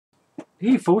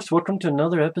Hey folks, welcome to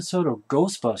another episode of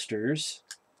Ghostbusters.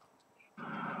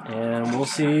 And we'll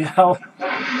see how...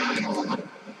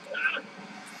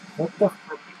 What the...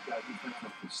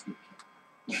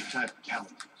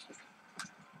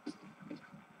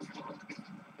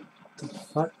 the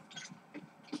fuck?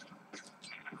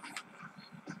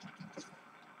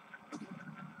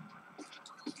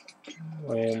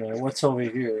 Wait a minute, what's over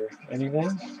here?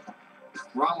 Anything?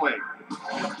 Wrong way.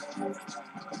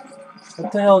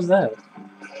 What the hell is that?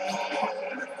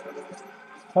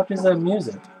 What is that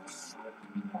music?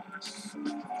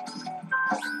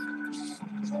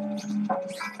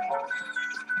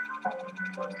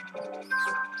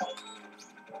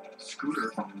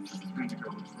 Scooter.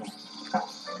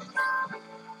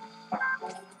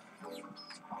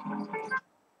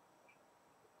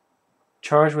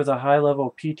 Charged with a high level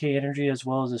of PT energy as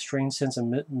well as a strange sense of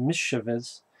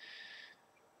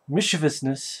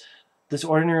mischievousness, this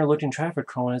ordinary-looking traffic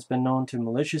cone has been known to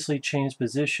maliciously change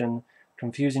position,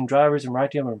 confusing drivers and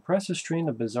writing up an impressive string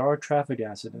of bizarre traffic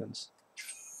accidents.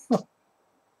 Huh.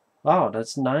 Wow,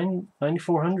 that's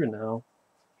 9,400 now.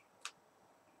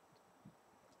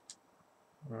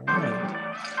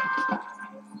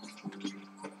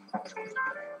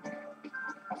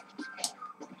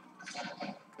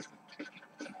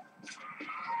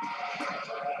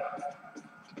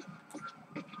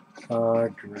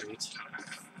 Alright. Great.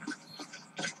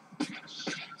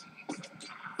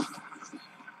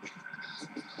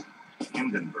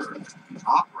 Hindenburg, the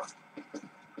opera.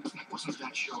 Wasn't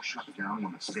that show shut down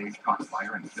when the stage caught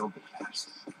fire and killed the cast?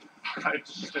 I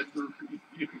said the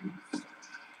review.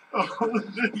 Oh,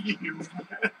 the you.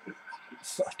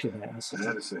 Fucking ass. I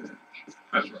had to say that.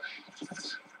 That's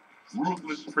right.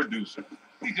 Ruthless producer.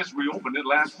 He just reopened it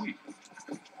last week.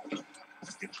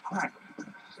 It's crackling.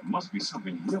 There must be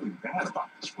something really bad about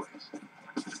this place.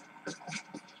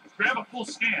 Grab a full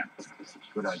scan.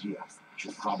 Good idea.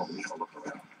 Should probably have a look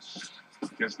around.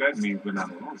 Guess that means we're not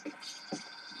alone.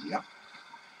 Yep.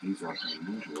 These are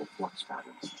unusual flux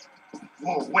patterns.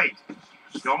 Whoa, wait!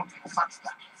 Don't touch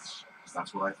that.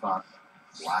 That's what I thought.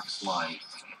 Black slime.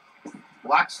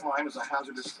 Black slime is a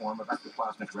hazardous form of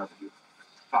ectoplasmic residue.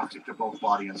 Toxic to both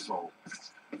body and soul.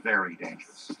 Very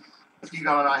dangerous.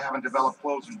 Egon and I haven't developed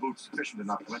clothes and boots sufficient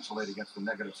enough to insulate against the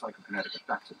negative psychokinetic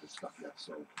effects of this stuff yet,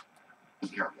 so be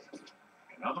careful.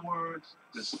 In other words,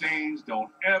 the stains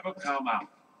don't ever come out.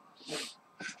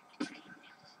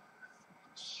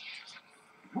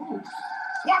 Ooh.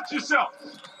 Watch yourself!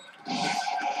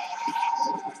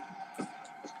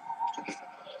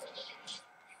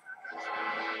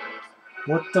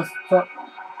 What the fuck?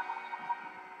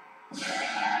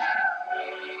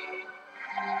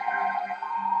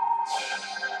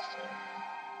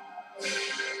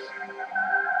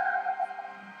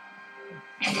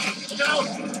 No!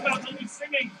 Stop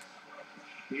singing!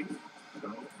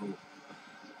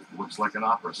 Looks like an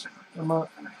opera singer. I'm a...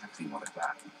 And a hefty one at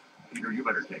that. Peter, you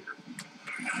better take her.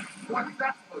 What's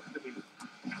that supposed to be?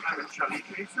 I'm a chubby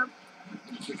chaser?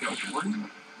 You pick out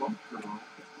one bump girl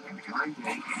and a guy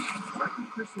named Martin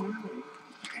personality,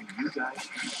 and you guys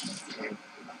can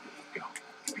go.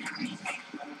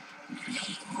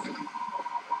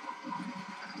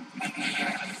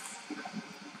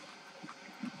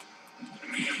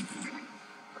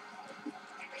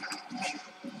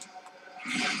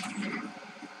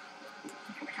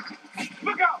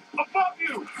 Look out! Above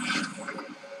you!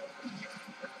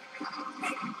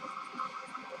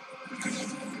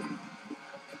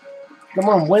 Come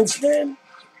on, Winston!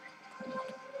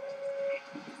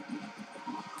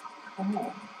 Come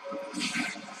on.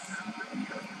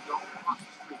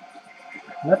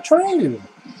 I'm not trying to.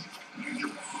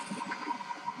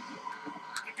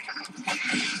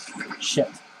 Shit.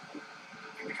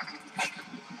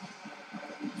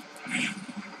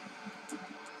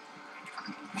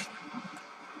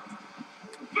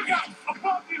 Look out!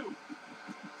 Above you!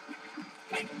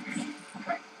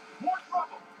 More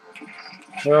trouble!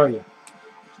 Where are you?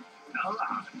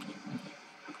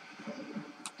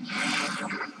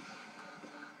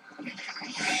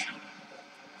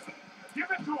 Give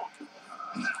it to him!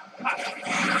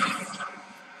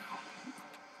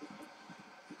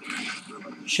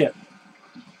 Shit.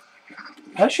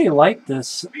 I actually like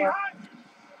this. Behind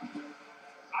you!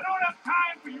 I don't have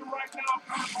time for you right now,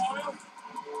 Carboyle!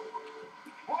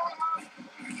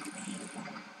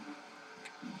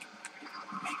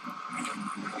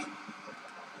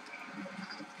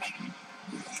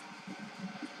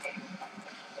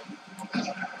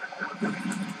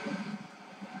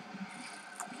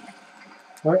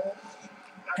 Where?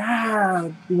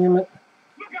 God damn it.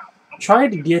 Try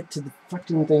to get to the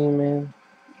fucking thing, man.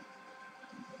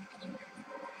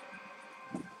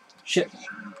 Shit.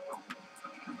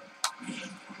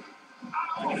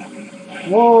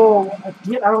 Whoa!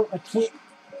 Get out! I can't.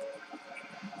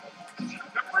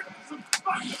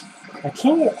 I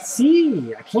can't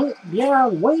see. I can't. Yeah,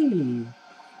 way.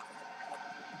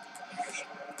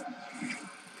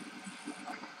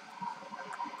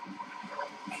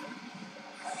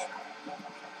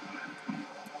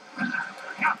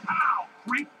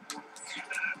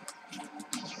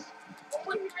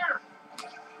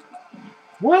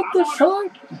 What the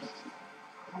fuck?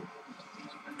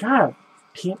 God,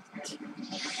 can't.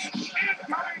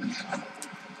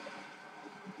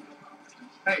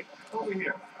 Hey, over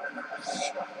here.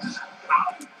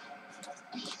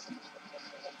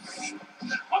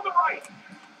 On the right.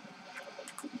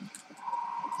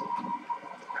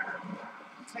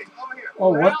 Hey, over here.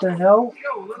 Oh, what the hell?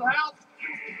 Yo, little help.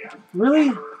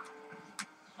 Really?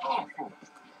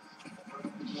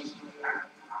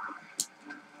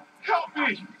 Help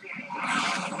me.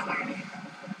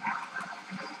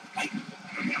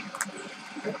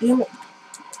 Damn it.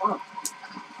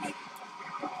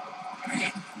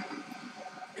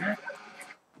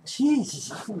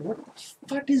 Jesus, what the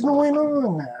fuck is going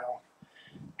on now?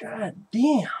 God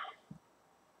damn.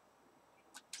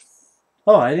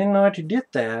 Oh, I didn't know you did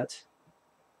that.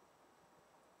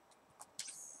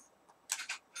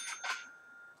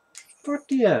 Fuck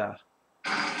yeah.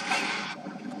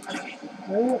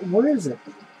 Where is it?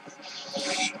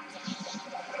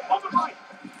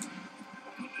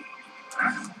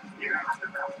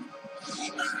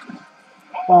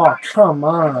 Oh, come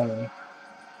on.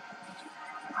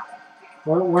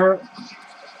 Where?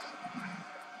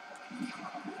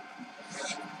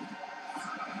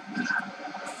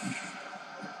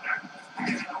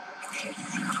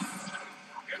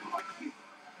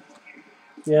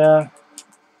 Yeah.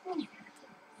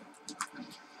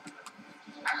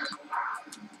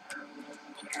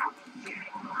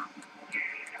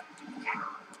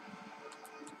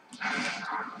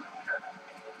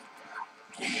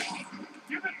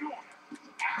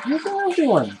 What's that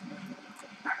doing?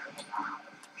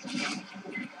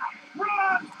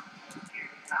 Run!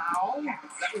 Ow.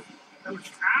 That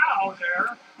was ow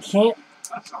there. Can't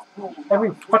That's a whole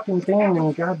every fucking thing in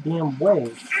the goddamn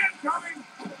way. incoming.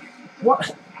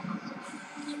 What?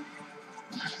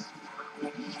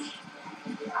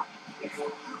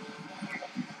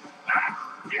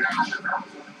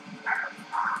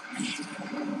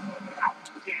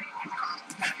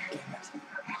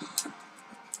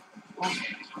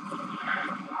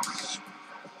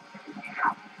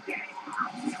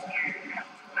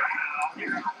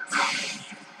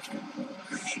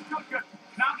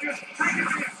 Now just bring it in.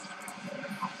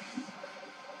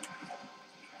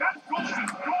 That ghost is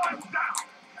going down.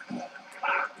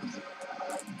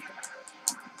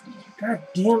 God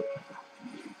damn.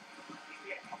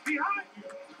 Behind you.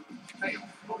 Hey,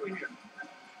 over here.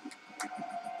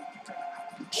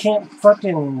 Can't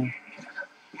fucking.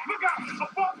 Look out!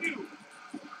 Above you!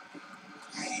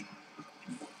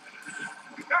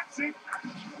 That's it!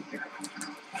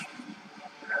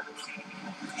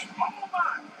 Oh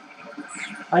my!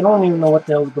 I don't even know what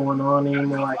the hell's going on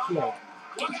anymore. I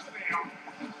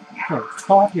can't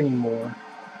talk anymore.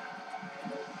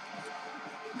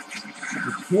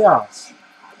 It's chaos.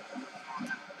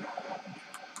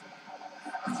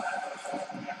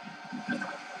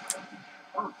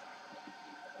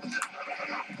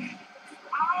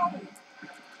 Ow!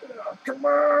 Come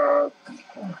on!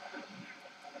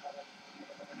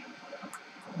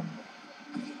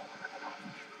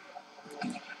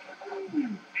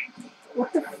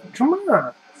 What the? Come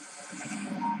on!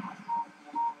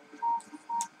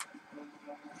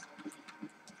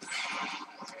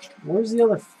 Where's the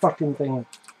other fucking thing?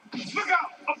 Look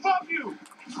out! Above you!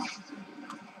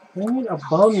 What do you mean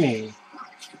above me?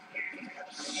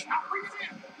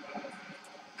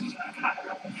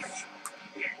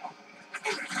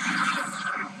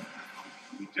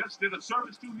 We just did a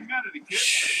service to humanity, kid.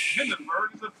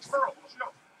 Hindenburg is a terrible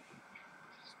show.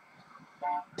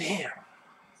 Damn.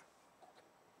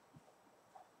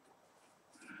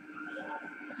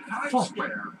 Times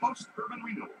Square, post-urban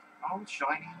renewal. All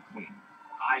shiny and clean.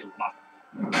 I love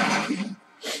it.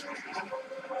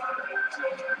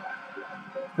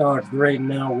 Oh, great.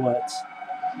 Now what?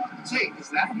 Say, is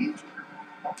that you?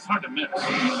 It's hard to miss.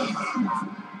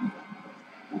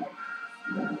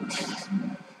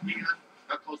 Yeah,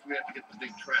 how close do we have to get the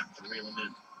big trap to reel him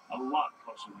in? A lot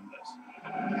closer than this.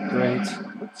 Great.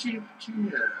 What's he up to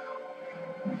now?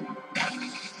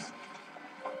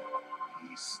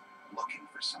 He's looking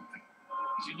for something.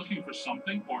 Is he looking for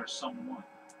something or someone?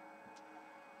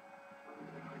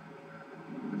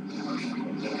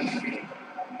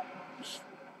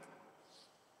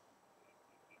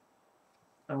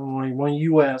 When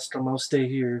you asked, I'm gonna stay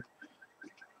here.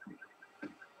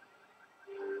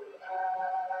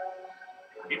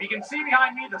 If you can see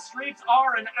behind me, the streets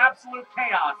are in absolute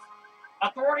chaos.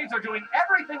 Authorities are doing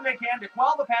everything they can to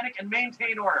quell the panic and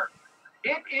maintain order.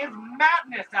 It is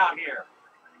madness out here.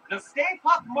 The Stay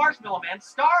Puft Marshmallow Man,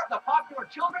 star of the popular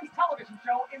children's television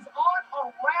show, is on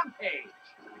a rampage.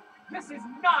 This is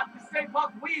not the Stay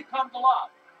Puft we've come to love.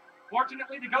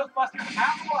 Fortunately, the Ghostbusters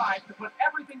have arrived to put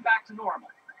everything back to normal.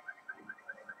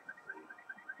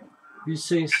 You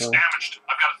say so. It's damaged.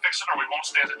 I've got to fix it or we won't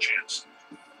stand a chance.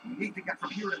 We need to get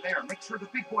from here to there. Make sure the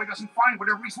big boy doesn't find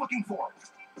whatever he's looking for.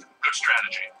 Good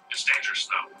strategy. It's dangerous,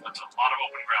 though. That's a lot of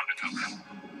open ground to cover.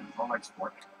 All right,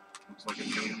 sport. Looks like it's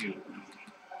me and you.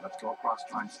 Let's go across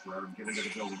Times Square and get into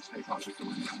the building. Stay cautious.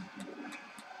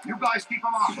 You guys keep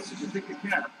him off us if you think you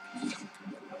can.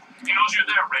 He knows you're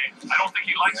there, Ray. I don't think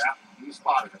he likes it. He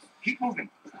spotted us. Keep moving.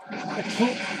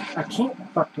 I can't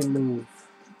fucking move.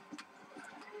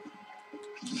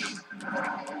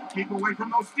 Keep away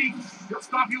from those feet. He'll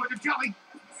stop you like a jelly.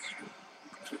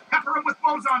 Pepper him with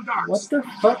boson darts. What the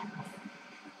fuck?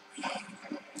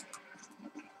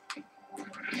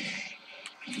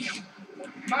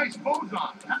 Nice boson.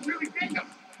 That really did him.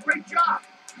 Great job.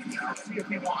 Now see if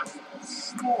he wants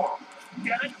more.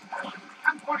 Get it?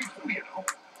 I'm funny too, you know.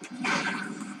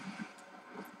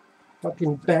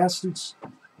 Fucking bastards.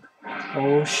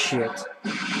 Oh shit.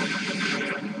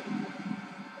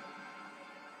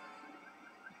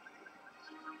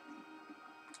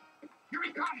 Here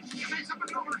he comes. Face up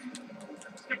and over.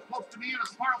 Stick close to me and as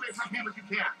far away from him as you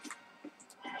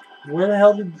can. Where the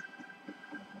hell did...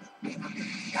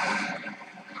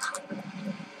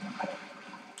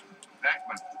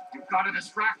 Beckman, you've got to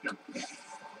distract him.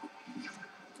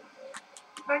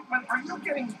 Beckman, are you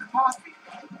getting coffee?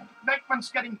 Beckman's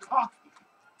getting coffee.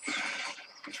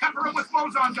 Pepper him with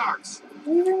boson darts. What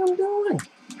do you think I'm doing?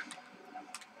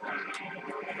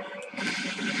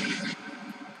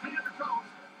 Clear the toes.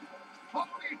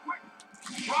 Holy quick.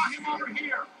 Draw him over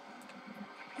here.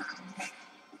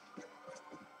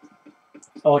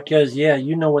 Oh, because, yeah,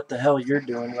 you know what the hell you're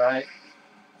doing, right?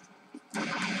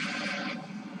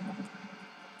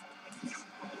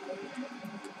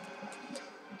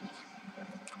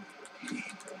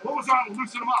 Boson will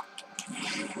loosen him up.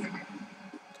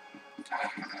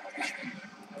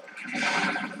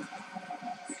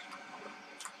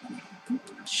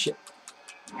 Shit.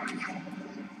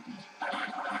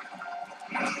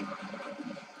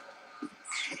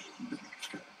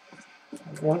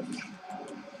 What?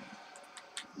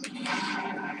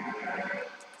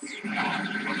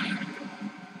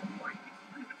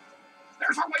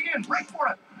 There's our way in. Break for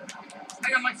it.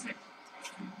 Stay on my six.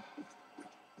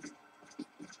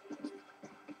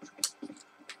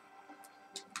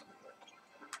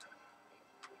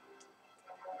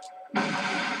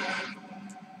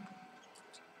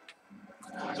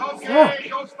 It's okay,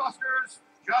 Ghostbusters.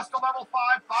 Just a level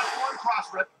 5 platform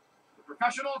cross rip. The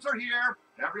professionals are here.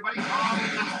 Everybody calm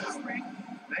and listen to the street.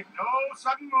 Make no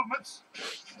sudden movements.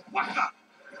 What the?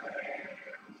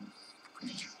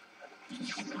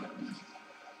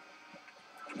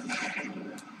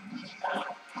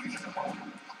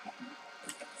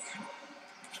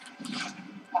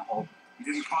 Uh-oh. He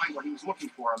didn't find what he was looking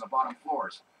for on the bottom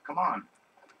floors. Come on.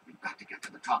 We've got to get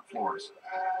to the top floors.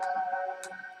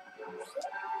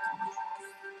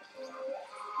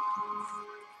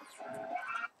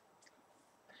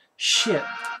 Shit.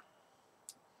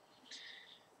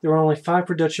 There were only 5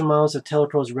 production miles of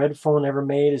Telecro's red phone ever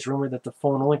made. It's rumored that the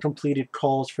phone only completed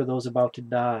calls for those about to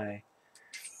die.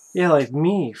 Yeah, like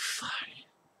me. Fuck.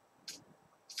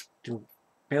 Dude,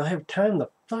 barely have time to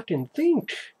fucking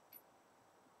think.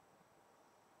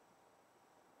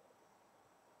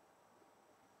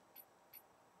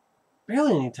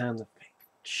 Barely any time to think.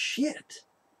 Shit.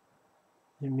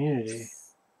 Immunity.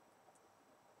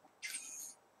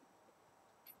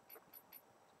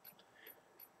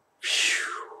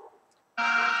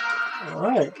 All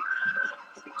right.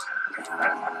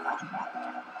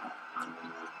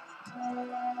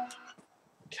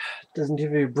 God, doesn't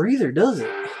give you a breather, does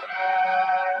it?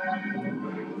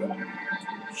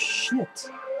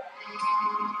 Shit.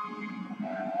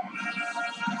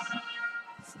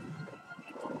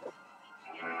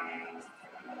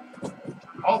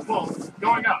 All full.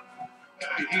 Going up.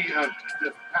 He just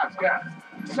passed gas.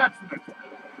 Sentiment.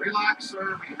 Relax,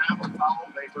 sir. We handle foul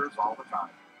vapors all the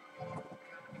time.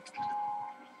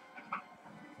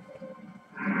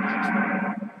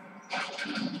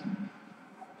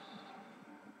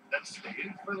 Let's stay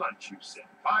in for lunch, you said.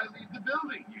 I leave the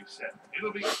building, you said.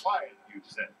 It'll be quiet, you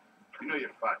said. You know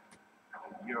you're fine.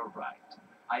 You're right.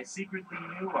 I secretly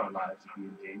knew our lives would be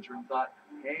in danger and thought,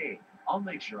 hey, I'll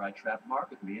make sure I trap Mark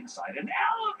with me inside an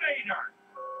elevator.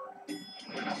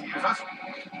 Excuse us?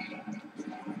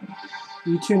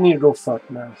 You two need to go fuck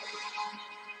now.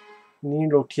 You need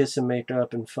to go kiss and make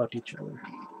up and fuck each other.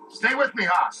 Stay with me,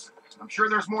 Haas. I'm sure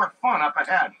there's more fun up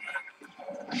ahead.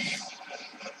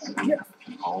 Yeah.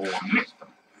 Oh, missed them.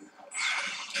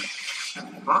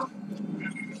 Huh?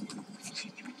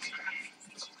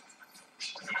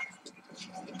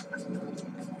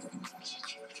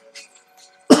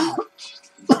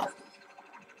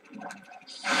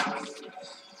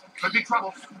 Could be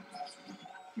trouble.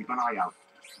 Keep an eye out.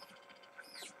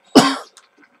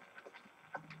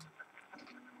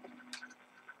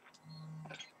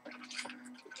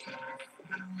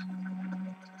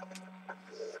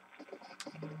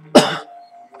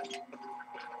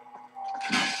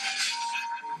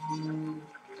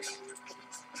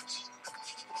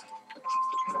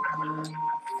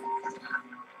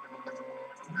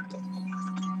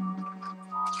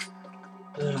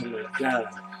 Oh my god.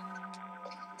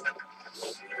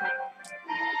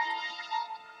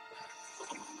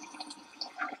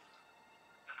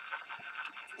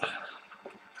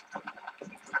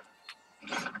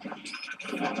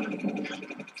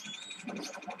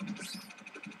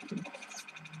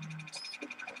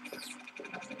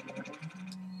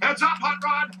 Heads up, Hot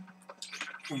Rod!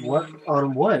 What?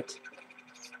 On what?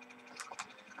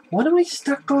 What am I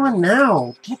stuck on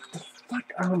now? Get the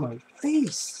fuck out of my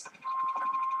face.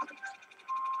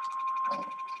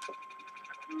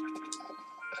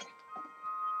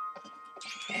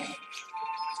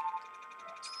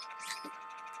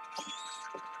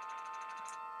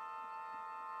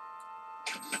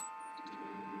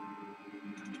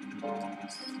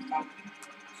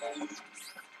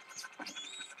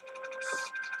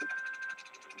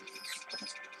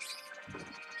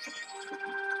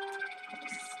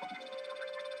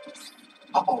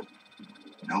 Uh-oh.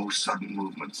 No sudden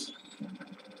movements.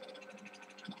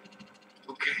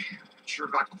 Okay. Sure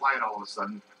got quiet all of a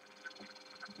sudden.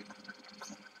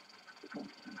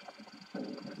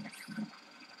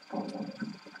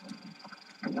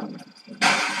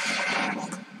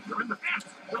 They're in the fence!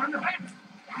 They're in the fence!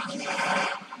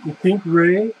 You think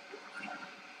Ray?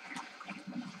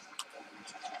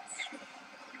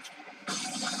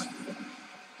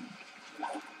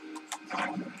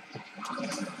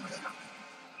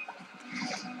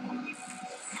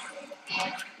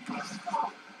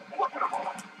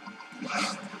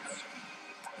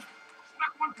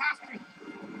 Snuck one past me!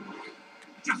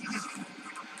 Just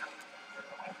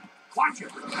watch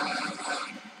it!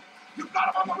 You've got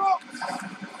him on the ropes!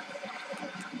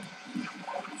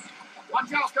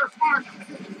 Watch out, they're smart!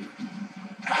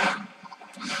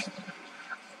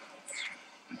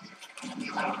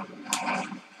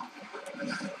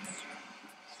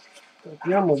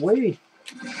 Get out of my way.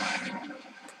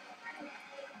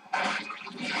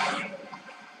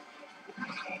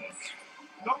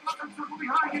 Don't let them circle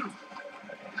behind you!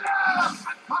 I'm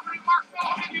covering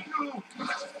Marshmallow and you do!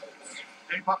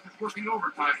 Stay Puft is working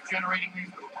overtime, generating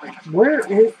these little things. Where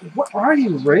is... What are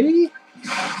you, Ray?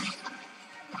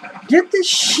 Get this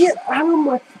shit out of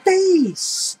my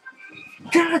face!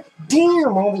 God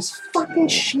damn, all this fucking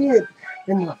shit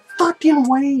in the fucking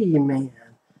way, man.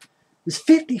 There's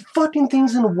 50 fucking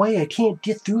things in the way. I can't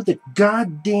get through the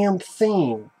goddamn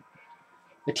thing.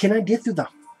 But can I get through the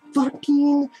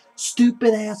fucking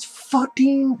stupid ass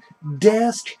fucking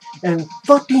desk and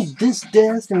fucking this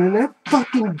desk and then that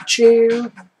fucking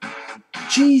chair?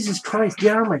 Jesus Christ,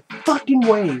 get out of my fucking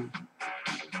way.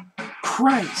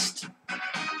 Christ.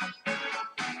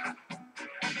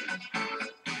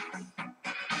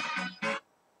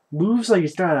 Moves like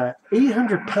he's got a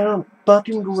 800-pound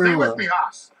fucking gorilla. Stay with me,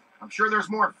 Haas. I'm sure there's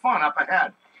more fun up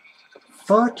ahead.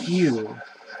 Fuck you.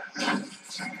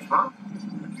 Huh?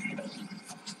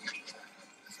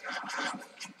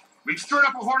 We've stirred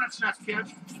up a hornet's nest, kid.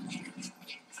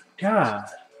 God.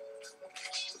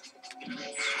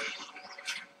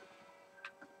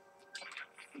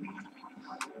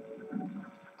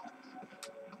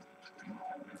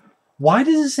 Why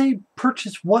does it say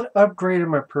purchase? What upgrade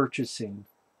am I purchasing?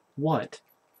 What?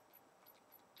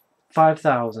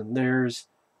 5,000. There's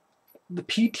the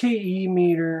PKE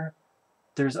meter.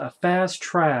 There's a fast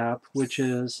trap, which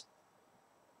is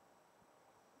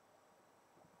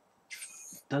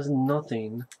does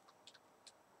nothing.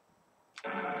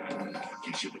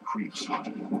 Gives you the creeps, huh?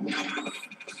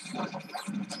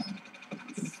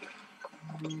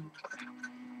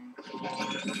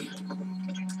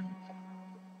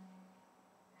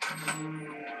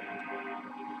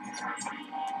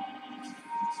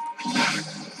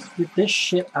 Get this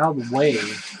shit out of the way.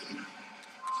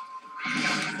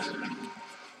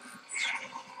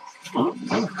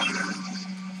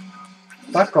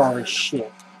 Fuck all this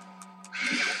shit.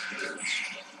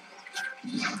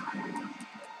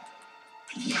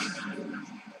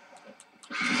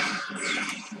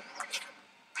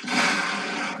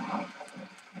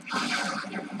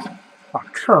 Oh,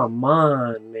 come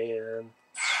on, man.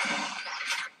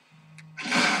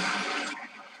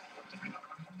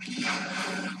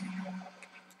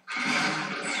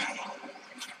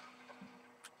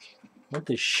 What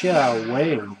the shit out of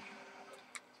way?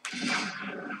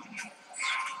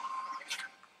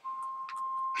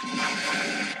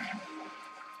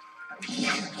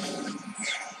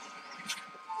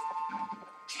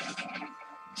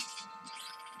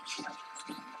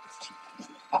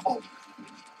 Uh-oh.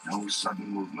 No sudden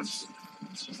movements.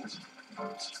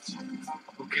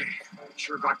 Okay,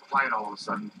 sure got quiet all of a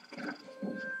sudden.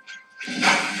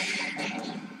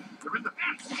 They're in the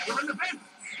vents! They're in the vents!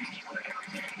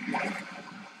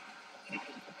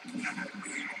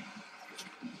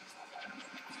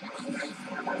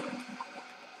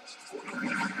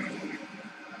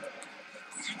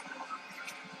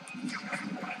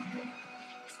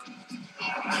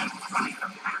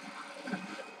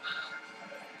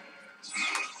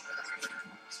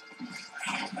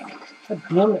 God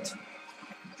damn it.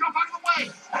 Jump out of the way!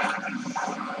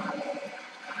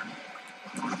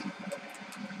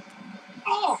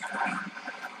 Oh!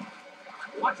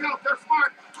 Watch out, they're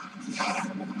smart!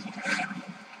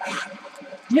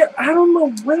 Get out of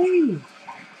my way!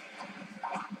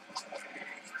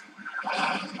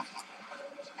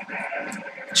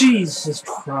 Jesus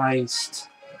Christ.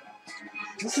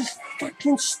 This is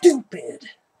fucking stupid.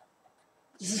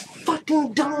 This is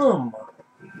fucking dumb.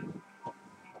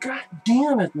 God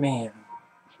damn it, man.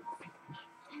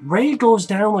 Ray goes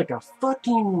down like a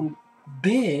fucking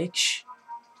bitch.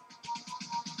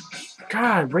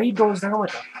 God, Ray goes down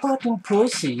like a fucking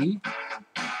pussy.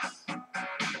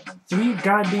 3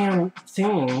 goddamn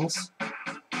things.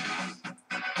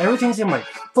 Everything's in my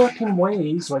fucking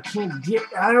way, so I can't get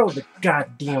out of the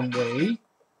goddamn way.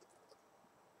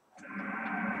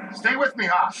 Stay with me,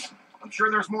 Hosh. I'm sure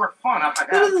there's more fun up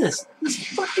ahead. Look at this. This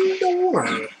fucking door.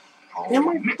 In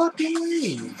my fucking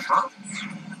way. Huh?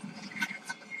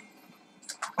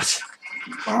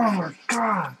 Oh my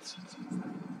god.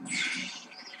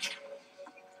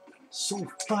 So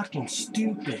fucking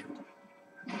stupid.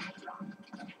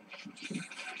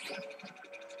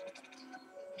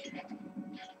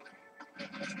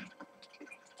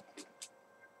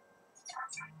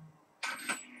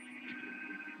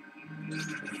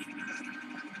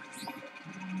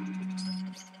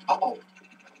 Uh-oh.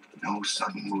 No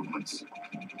sudden movements.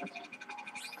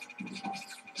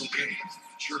 Okay,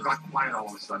 sure got quiet all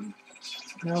of a sudden.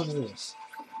 Now this.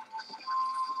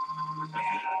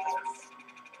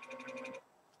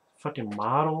 Fucking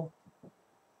model.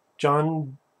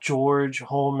 John George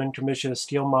Holman commissioned a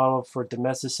steel model for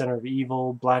Domestic Center of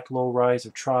Evil, Black Low Rise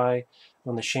of Tri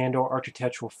on the Shandor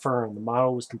architectural firm. The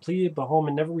model was completed, but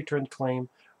Holman never returned the claim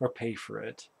or pay for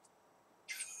it.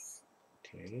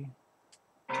 Okay.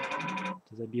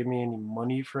 Does that give me any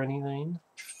money for anything?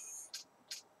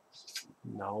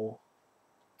 No.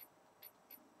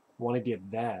 Want to get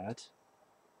that.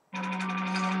 Okay,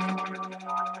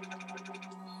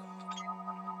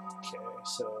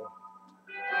 so...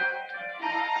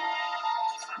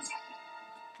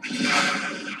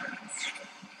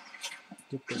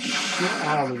 Get the shit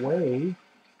out of the way.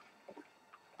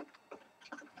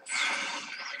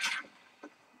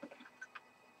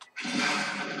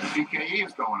 PKE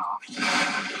is going off.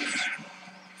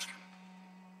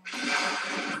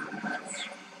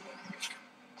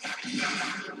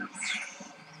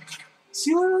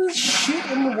 See all this shit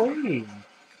in the way.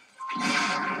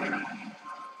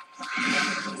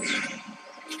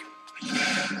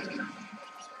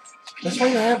 That's why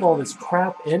you have all this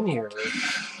crap in here.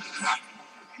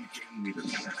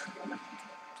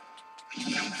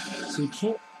 So you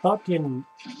can't fucking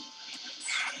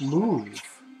move.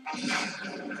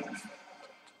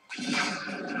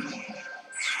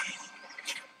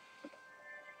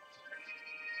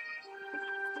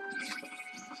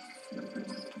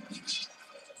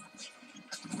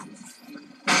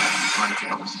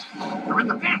 They're in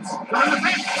the vents! They're in the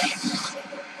vents!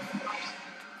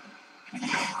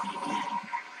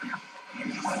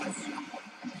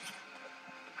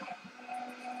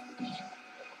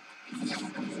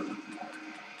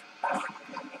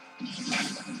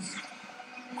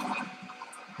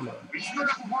 Come on. We should have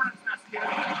a hornet's nest here.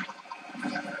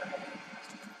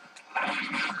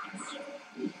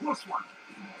 Close one.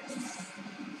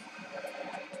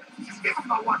 Give him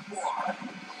the one more.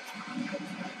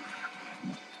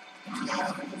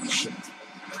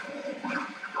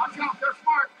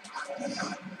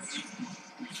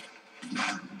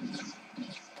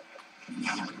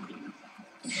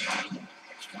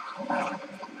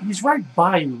 He's right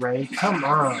by you, Ray. Come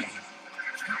on.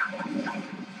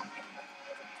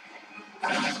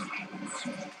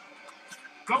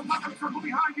 Don't let them circle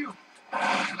behind you.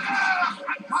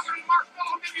 I'm covering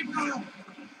Marshmallow minion glue.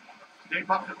 Stay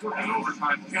Puft is working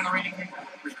overtime, generating income.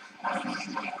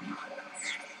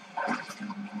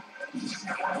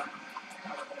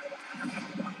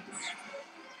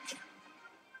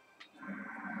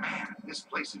 Man, this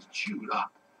place is chewed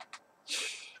up.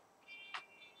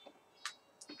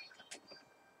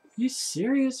 You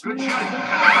serious, Good man?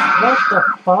 shot. What the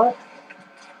fuck?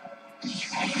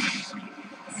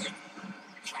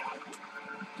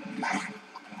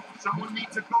 Someone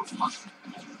needs a Ghostbuster.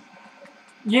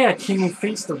 Yeah, can you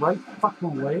face the right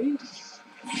fucking way?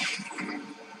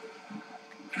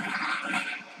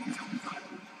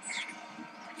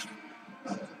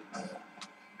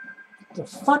 The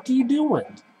fuck are you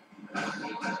doing?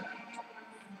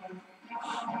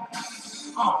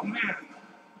 Oh, man.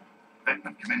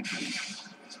 Beckman, come in.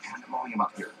 There's pandemonium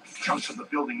up here. Chunks of the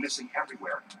building missing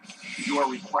everywhere. You are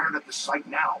required at the site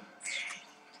now.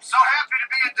 So happy to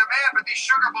be in demand, but these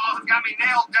sugar balls have got me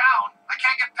nailed down. I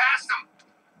can't get past them.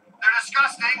 They're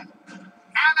disgusting,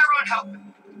 and they're unhealthy.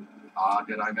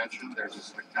 Did I mention there's a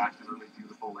spectacularly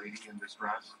beautiful lady in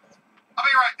distress? I'll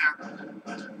be right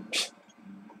there.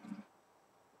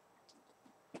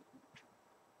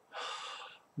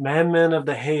 Madman of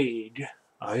the Hague.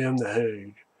 I am the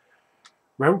Hague.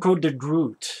 Remco de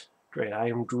Groot. Great, I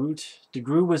am Groot. De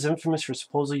Groot was infamous for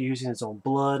supposedly using his own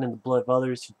blood and the blood of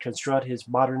others to construct his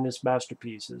modernist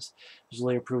masterpieces. It was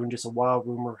later proven just a wild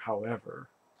rumor, however.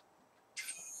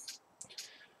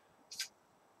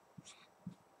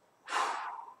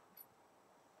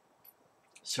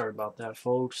 Sorry about that,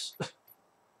 folks.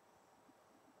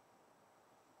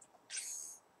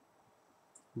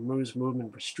 Removes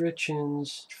movement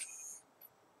restrictions.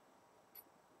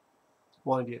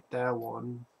 Want to get that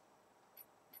one.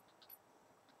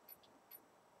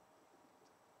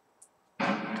 All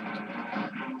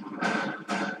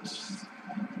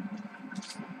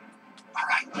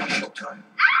right, showtime.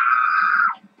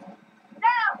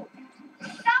 No!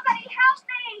 Somebody help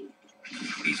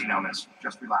me! Easy now, miss.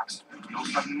 Just relax. No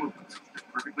sudden movements. You're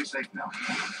perfectly safe now.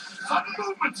 Sudden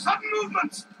movements! Sudden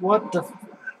movements! What the...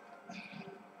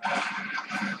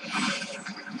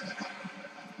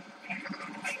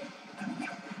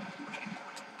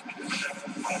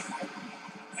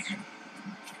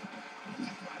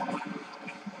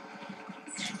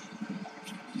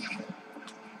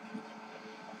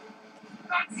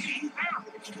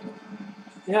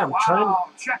 Yeah, I'm trying... Wow,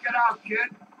 check it out,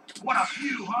 kid. What a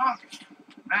view, huh?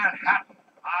 Manhattan.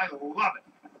 I love it.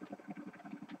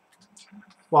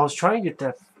 Well, I was trying to get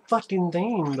that fucking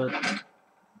thing, but...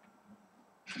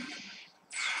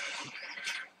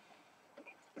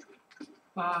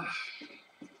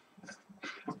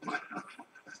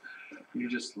 You're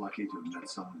just lucky to have met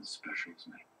someone as special as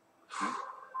me. Okay?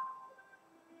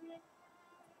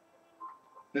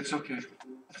 It's okay.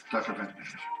 Dr. Badness,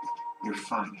 you're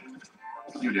fine.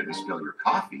 You didn't spill your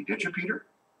coffee, did you, Peter?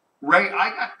 Ray,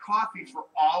 I got coffee for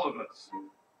all of us.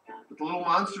 But the little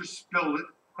monster spilled it.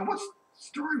 And what's the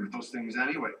story with those things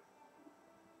anyway?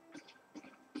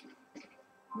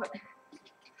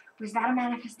 Was that a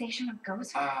manifestation of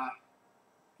ghosts?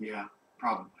 Yeah,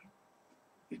 probably.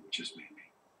 It just may be.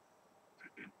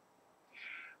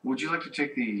 Would you like to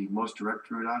take the most direct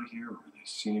route out of here or the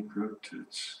scenic route to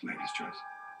its latest choice?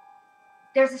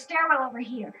 There's a stairwell over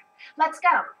here. Let's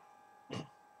go.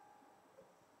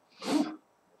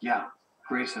 Yeah,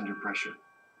 grace under pressure.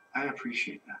 I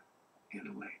appreciate that in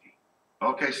a lady.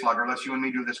 Okay, Slugger, let's you and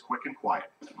me do this quick and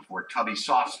quiet before Tubby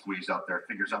Soft Squeeze out there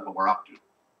figures out what we're up to.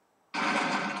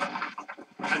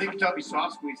 I think Tubby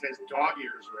Soft Squeeze has dog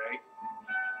ears, Ray.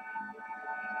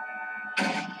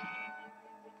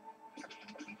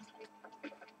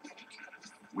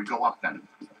 We go up then,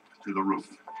 to the roof.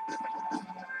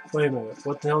 Wait a minute,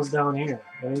 what the hell's down here?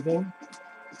 Anything?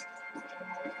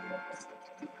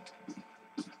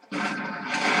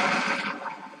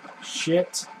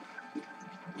 Shit.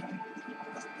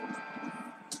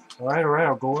 Alright,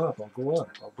 I'll go up, I'll go up,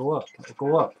 I'll go up, I'll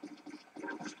go up.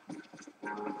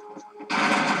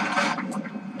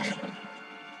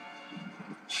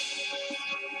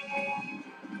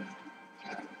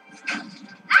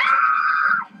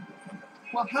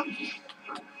 Well, help.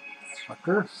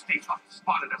 Fucker. Stay Puft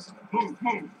spotted us. Move,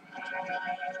 move.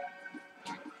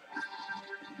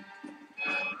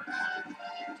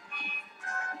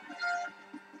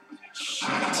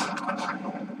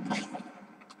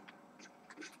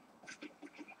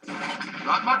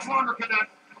 Not much longer, cadet.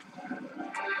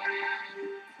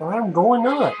 Alright, I'm going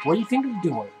up. What do you think I'm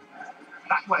doing?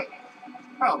 That way.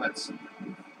 Well, that's... Come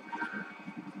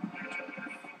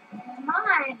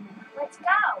on, let's go.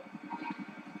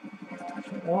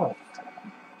 Oh.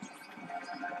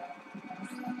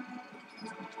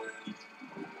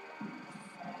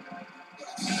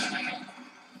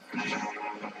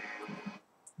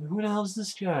 Who the hell is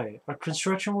this guy? A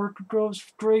construction worker grows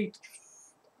great.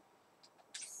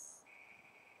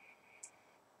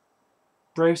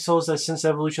 Brave souls that since the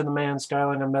evolution of the man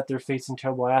skyline have met their fates in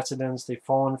terrible accidents. They've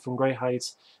fallen from great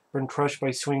heights, been crushed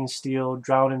by swinging steel,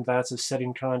 drowned in vats of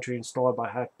setting concrete, and stolen by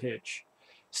hot pitch.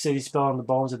 City spell on the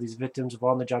bones of these victims of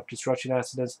on-the-job construction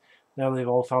accidents. Now they've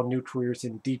all found new careers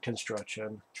in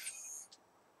deconstruction.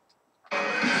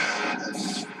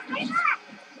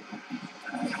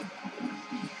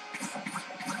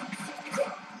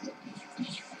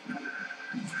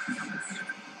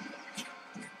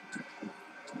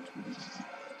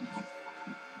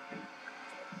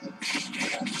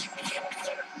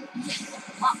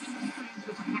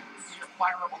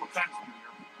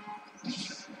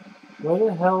 Where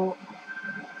the hell?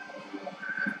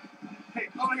 Hey,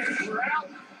 come here, we're out.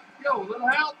 Yo, little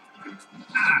help.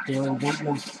 Damn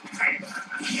Bateman.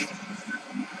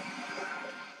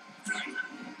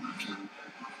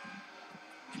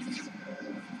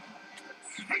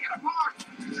 Take it apart.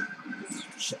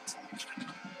 Shit.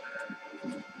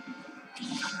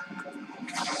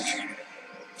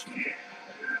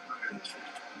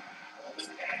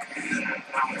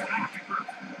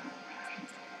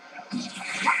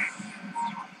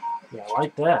 Yeah, I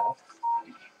like that.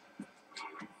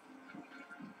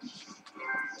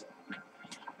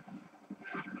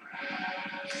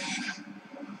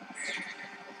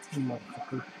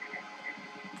 Motherfucker.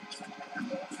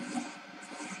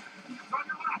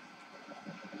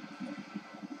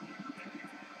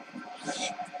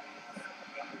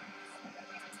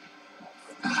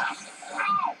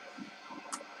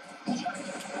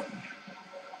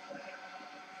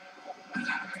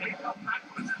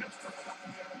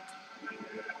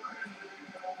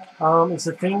 Is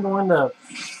the thing going to...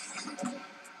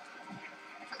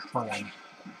 Hold on.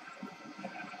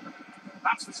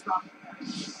 That's the stuff.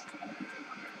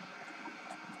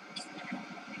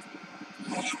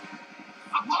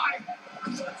 Apply.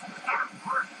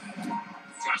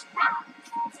 Just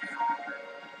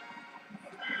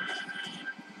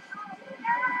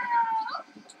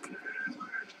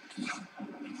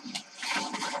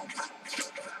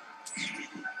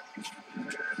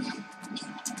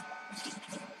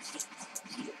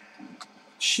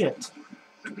Shit.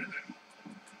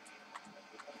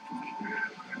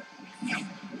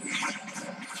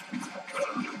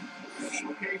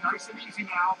 Okay, nice and easy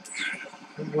now.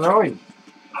 Where are you?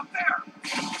 Up there.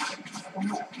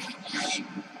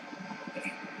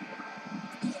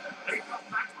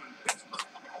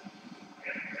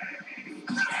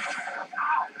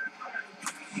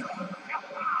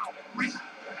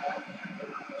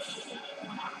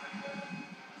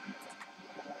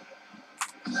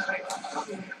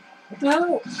 What the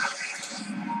hell?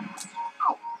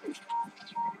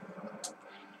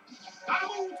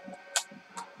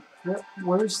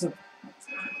 Where's the...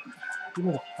 Give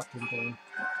me the fucking thing.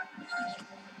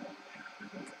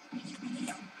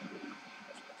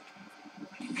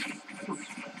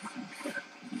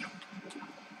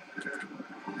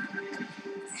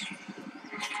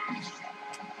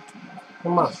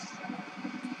 Come on.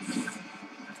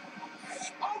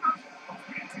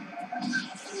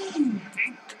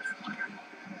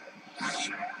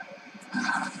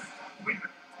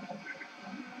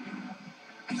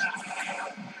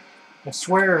 I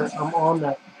swear I'm on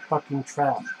that fucking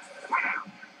trap.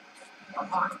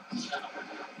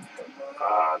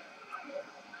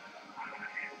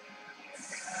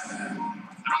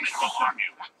 Alarm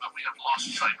you, but we have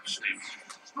lost sight of Steve.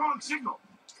 Strong signal.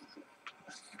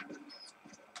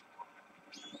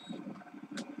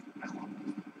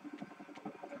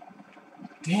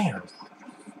 Damn.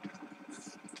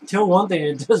 Tell one thing,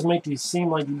 it does make you seem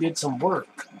like you did some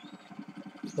work.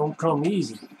 Don't come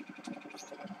easy.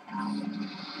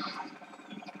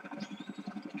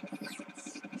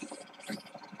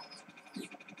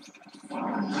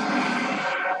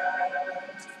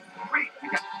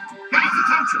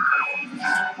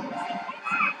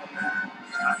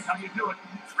 That's how you do it.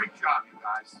 Great job, you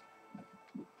guys.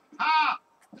 Ah,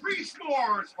 3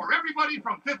 scores for everybody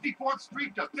from 54th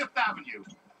Street to 5th Avenue.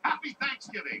 Happy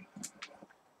Thanksgiving.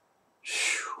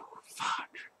 Phew, fuck.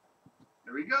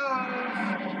 Here we go.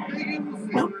 Big in the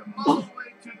finger all the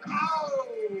way to the... Oh!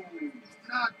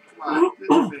 Not quite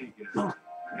the finger.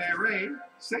 Hey, Ray,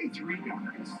 say 3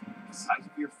 yards. The size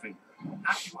of your finger.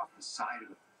 Knock you off the side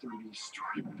of a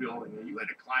 30-story building, and you had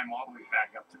to climb all the way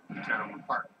back up to tear them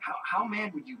apart. How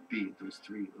mad would you be at those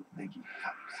three little thinky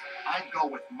cups? I'd go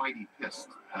with mighty pissed.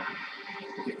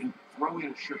 Okay, and throw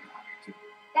in a sugar too.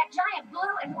 That giant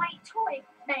blue and white toy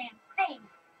man thing,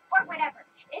 or whatever,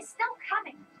 is still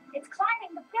coming. It's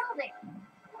climbing the building.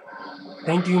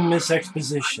 Thank you, Miss I'm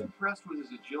Exposition. impressed with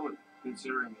his agility,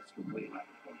 considering it's complete lack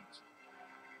of points.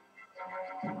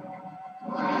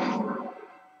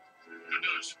 Good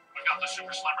news. We've got the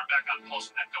Super Slammer back on pulse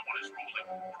and Ecto 1 is rolling.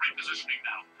 We're repositioning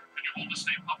now. Can you hold the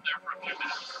Stay Puft there for a few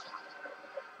minutes?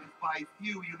 If by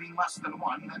few you mean less than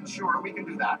one, then sure, we can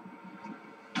do that.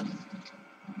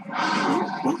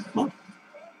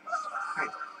 Hey,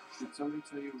 did somebody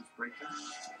tell you it was break time?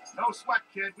 No sweat,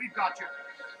 kid. We've got you.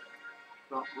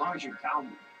 Well, as long as you're down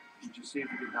there, would you see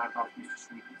if you could knock off Mr.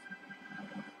 Sweetness?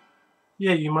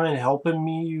 Yeah, you mind helping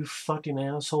me, you fucking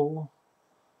asshole?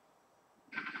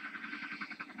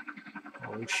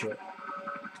 Holy shit.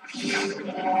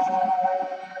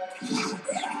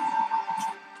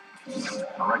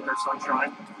 All right there,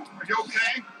 sunshine. Are you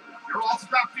okay? You're all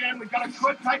strapped in. We've got a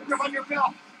good tight grip on your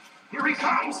belt. Here he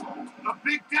comes. The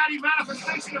Big Daddy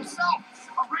manifestation himself.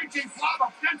 A raging blob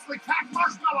of densely packed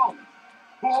marshmallow.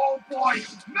 Oh boy.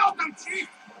 Melt him, Chief.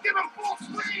 Give him full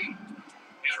screen.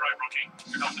 He's right, rookie.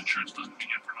 Your health insurance doesn't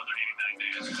begin for another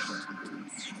 89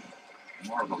 days.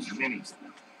 More of those minis.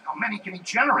 How many can he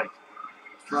generate?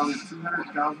 From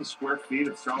 200,000 square feet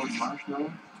of solid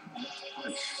marshmallow?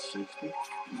 Like 60.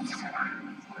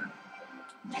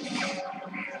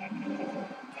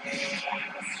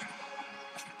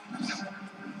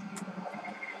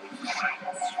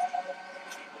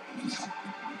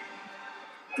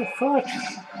 The fuck?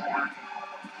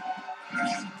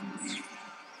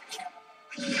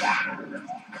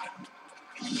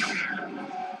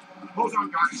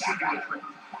 Boson guards should be the trick.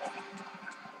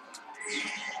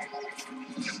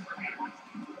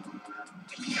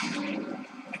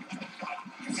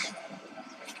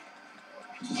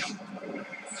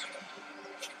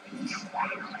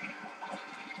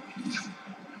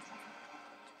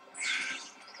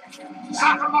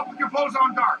 Sock him up with your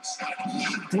boson darts.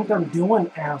 I think I'm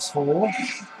doing, asshole.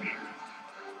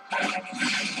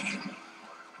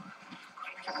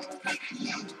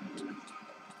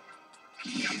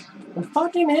 I'm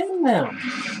fucking hitting them.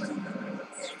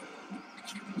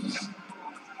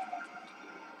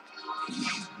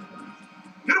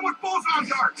 Hit him with boson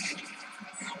darts.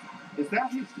 Is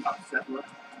that his upset look?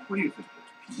 What do you think?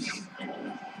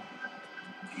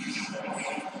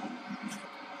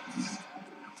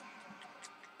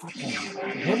 Fucking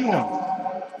hitting them.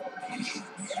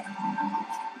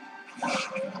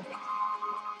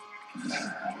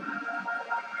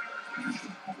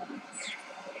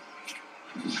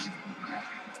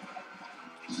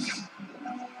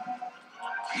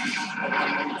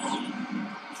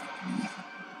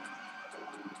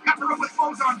 Pepper him with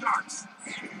boson darts.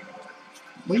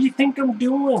 What do you think I'm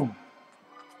doing?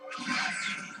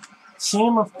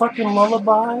 Singing a fucking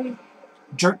lullaby?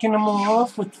 Jerking them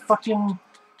off with fucking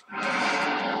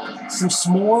some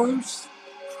s'mores?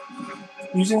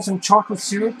 Using some chocolate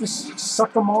syrup to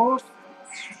suck them off?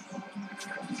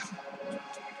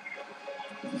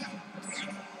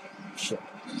 Shit.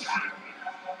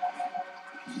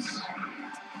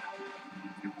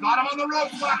 You've got him on the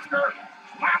rope, Buster.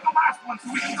 Slam the last one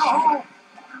so we can go home.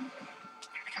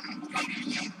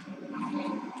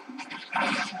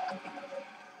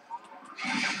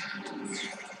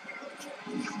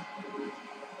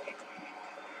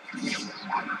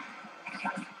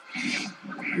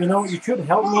 You know, you could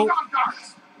help me. Boson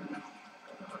darts.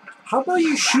 How about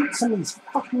you shoot some of these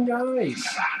fucking guys?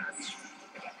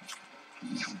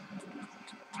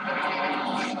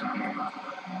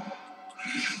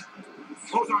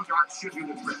 Boson darts should do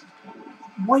the trick.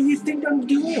 What do you think I'm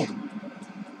doing?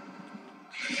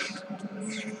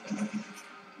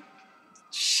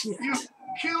 Shit. You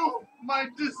killed my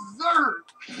dessert.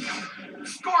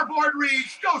 Scoreboard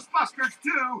reads Ghostbusters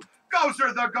 2.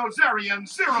 Gozer the Gozerian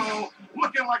 0.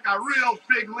 Looking like a real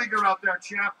big leaguer out there,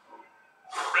 champ.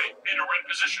 Ray, Peter, we're in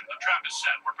position. The trap is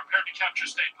set. We're prepared to capture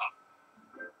Stay Puft.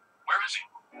 Where is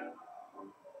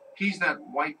he? He's that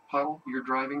white puddle you're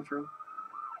driving through?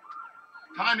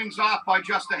 Timing's off by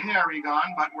just a hair,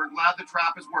 Egon, but we're glad the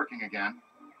trap is working again.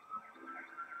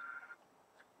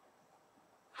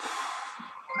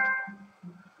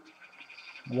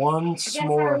 Once I guess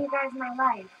more. how you guys my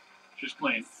life. Just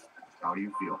clean. How do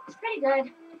you feel? Pretty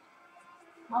good.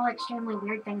 All extremely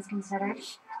weird things considered.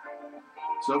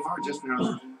 So far, just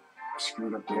another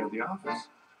screwed up day at the office.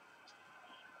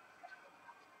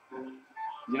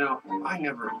 You know, I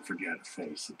never forget a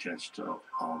face attached to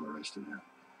all the rest of that.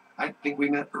 I think we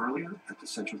met earlier at the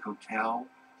Central Hotel.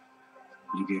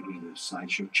 You gave me the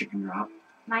sideshow chicken drop.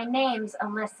 My name's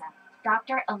Alyssa.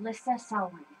 Dr. Alyssa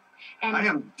Selwyn. And I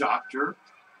am Dr.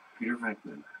 Peter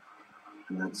Venkman.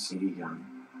 And that's C.D. Young.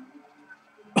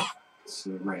 It's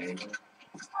Ray.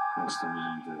 Winston,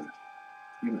 and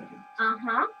you met him.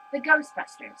 Uh-huh. The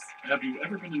Ghostbusters. Have you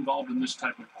ever been involved in this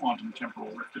type of quantum temporal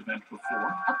rift event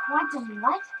before? A quantum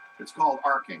what? It's called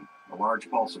arcing, a large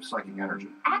pulse of psychic energy.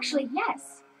 Actually,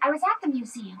 yes. I was at the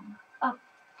museum. A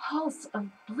pulse of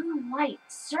blue light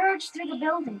surged through the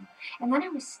building. And then I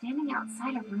was standing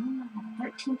outside a room on the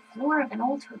 13th floor of an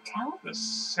old hotel. The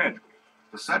Sedgwick.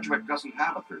 The Sedgwick doesn't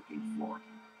have a 13th floor.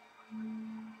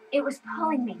 It was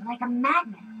pulling me like a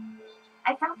magnet.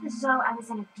 I felt as though I was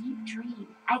in a deep dream.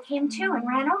 I came to and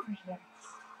ran over here.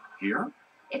 Here?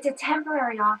 It's a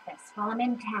temporary office while I'm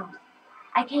in town.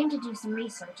 I came to do some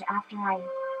research after I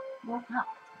woke up.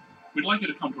 We'd like you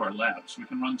to come to our lab so we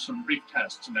can run some brief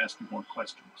tests and ask you more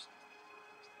questions.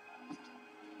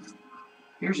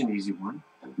 Here's an easy one.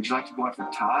 Would you like to go out for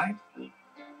Thai?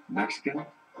 Mexican?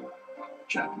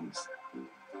 Japanese?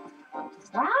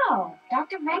 Wow,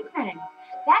 Dr. Venkman.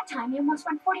 That time you almost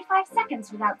went 45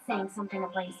 seconds without saying something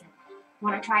abrasive.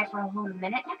 Want to try for a whole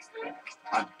minute next time?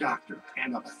 A doctor,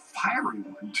 and a fiery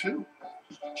one, too.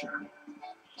 Charming.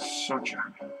 So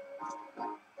charming.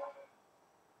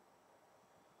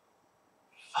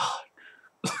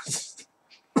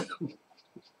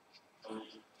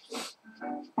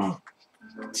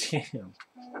 Damn.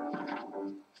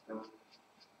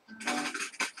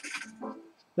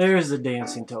 There's the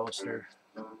dancing toaster.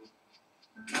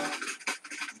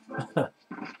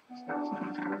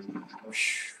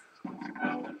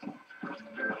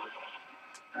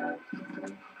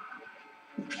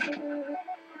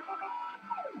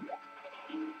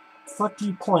 Fuck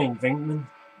you playing, Venkman?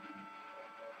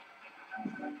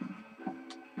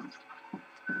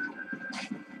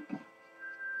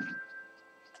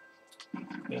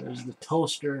 There's the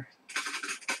toaster.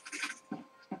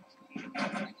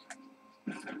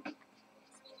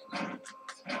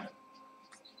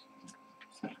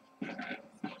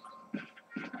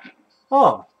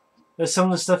 Oh, there's some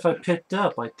of the stuff I picked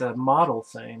up, like the model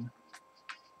thing.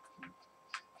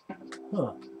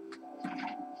 Huh.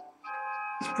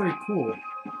 It's pretty cool.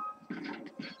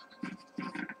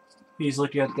 He's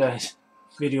looking at that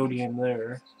video game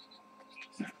there.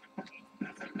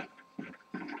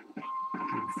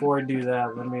 Before I do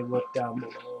that, let me look down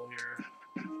below here.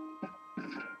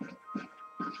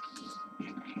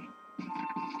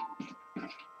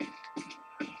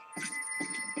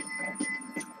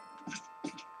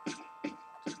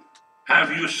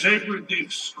 Have you savored the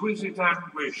exquisite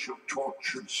anguish of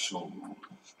tortured souls?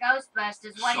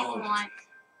 Ghostbusters, what do you Solid. want?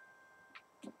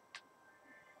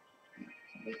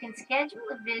 We can schedule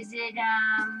a visit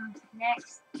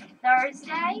next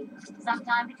Thursday,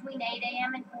 sometime between 8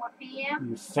 a.m. and 4 p.m.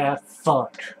 You fat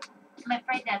fuck. I'm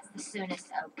afraid that's the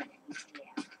soonest opening.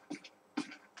 Yeah.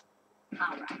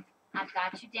 All right. I've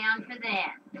got you down for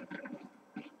then.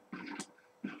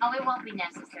 Oh, it won't be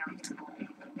necessary.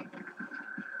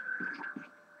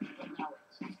 You know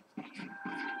it.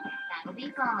 That'll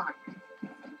be fine.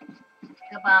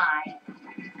 Goodbye.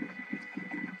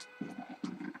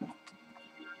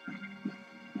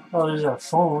 Oh, there's a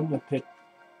phone. I picked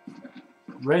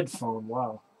red phone.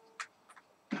 Wow.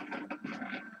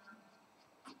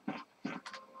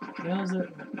 What the hell is that?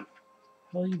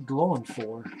 What are you glowing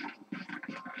for?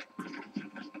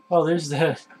 Oh, there's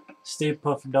that Stay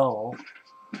Puft doll.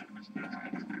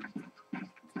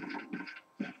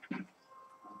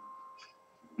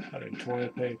 Out of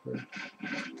toilet paper.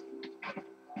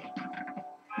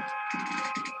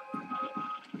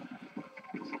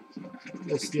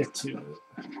 Let's get to it.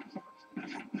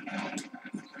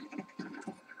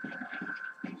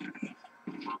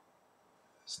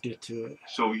 Let's get to it.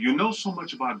 So you know so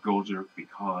much about Gozer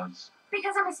because...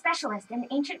 Because I'm a specialist in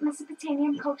ancient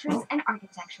Mesopotamian cultures and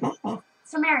architecture.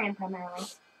 Sumerian primarily.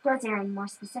 Gozerian more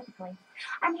specifically.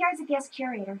 I'm here as a guest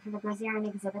curator for the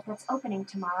Gozerian exhibit that's opening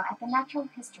tomorrow at the Natural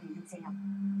History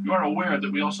Museum. You are aware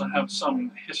that we also have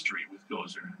some history with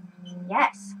Gozer.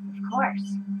 Yes, of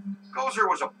course. Gozer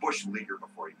was a bush leaguer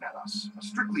before he met us. A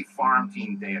strictly farm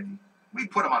team deity. We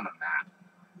put him on the map.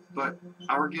 But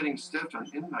our getting stiffed on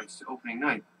invites to opening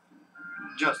night,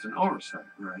 just an oversight,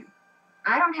 right?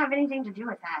 I don't have anything to do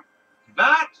with that.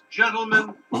 That,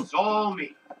 gentlemen, was all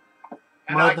me.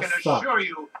 And I can Motherfucker. assure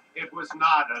you, it was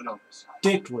not an oversight.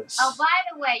 Dickless. Oh, by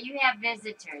the way, you have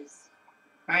visitors.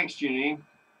 Thanks, Janine.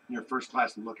 You're first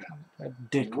class lookout.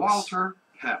 Dickless. Walter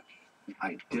Peck.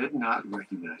 I did not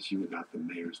recognize you without the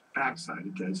mayor's backside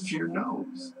against your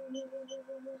nose.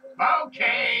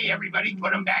 Okay, everybody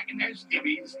put them back in their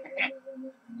skivvies.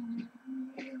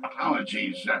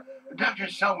 Apologies. Dr.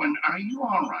 Selwyn, are you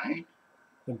all right?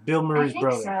 And Bill I Murray's think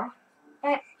brother. so.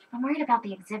 But I'm worried about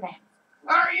the exhibit.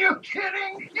 Are you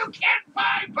kidding? You can't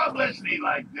buy publicity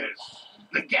like this.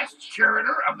 The guest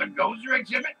curator of the Gozer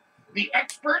exhibit, the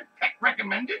expert Peck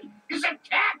recommended, is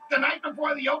attacked the night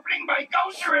before the opening by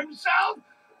Gozer himself?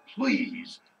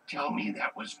 Please tell me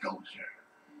that was Gozer.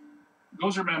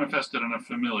 Gozer manifested in a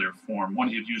familiar form, one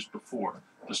he had used before,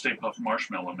 the Stay Puft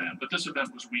Marshmallow Man, but this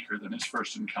event was weaker than his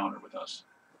first encounter with us.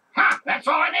 Ha! That's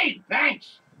all I need.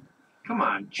 Thanks. Come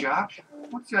on, Jock.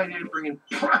 What's the idea of bringing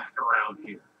Pratt around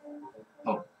here?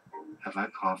 Oh, have I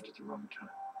coughed at the wrong time?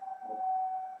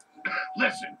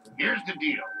 Listen, here's the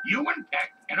deal. You and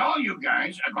Peck and all you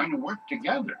guys are going to work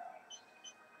together.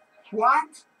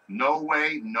 What? No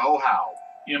way, no how.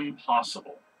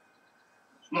 Impossible.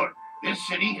 Look, this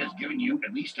city has given you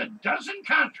at least a dozen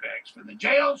contracts for the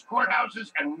jails,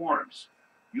 courthouses, and wharves.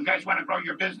 You guys want to grow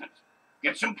your business.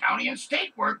 Get some county and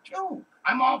state work, too.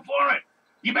 I'm all for it.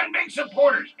 You've been big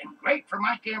supporters and great for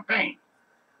my campaign.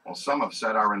 Well, some have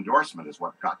said our endorsement is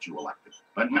what got you elected.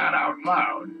 But not out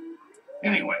loud.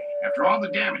 Anyway, after all the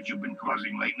damage you've been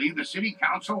causing lately, the city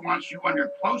council wants you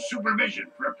under close supervision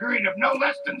for a period of no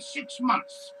less than 6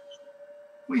 months.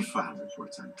 We file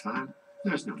reports on time.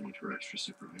 There's no need for extra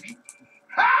supervision.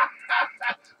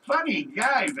 Funny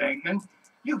guy, Venkman.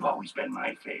 You've always been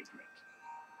my favorite.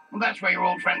 Well, that's where your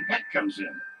old friend Peck comes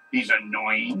in. He's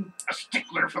annoying, a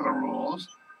stickler for the rules.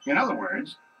 In other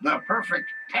words, the perfect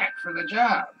Peck for the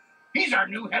job. He's our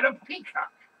new head of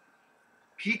Peacock.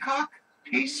 Peacock?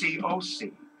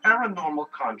 PCOC, Paranormal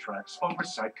Contracts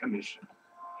Oversight Commission.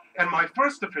 And my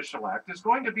first official act is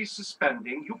going to be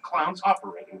suspending you clowns'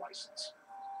 operating license.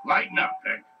 Lighten up,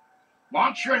 Peck.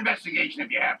 Launch your investigation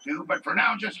if you have to, but for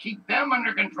now, just keep them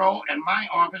under control and my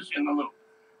office in the loop.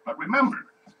 But remember,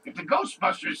 if the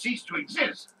Ghostbusters cease to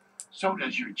exist, so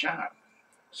does your job.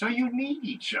 So you need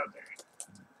each other.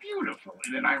 Beautiful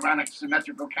in an ironic,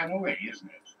 symmetrical kind of way, isn't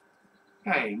it?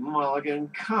 Hey, Mulligan,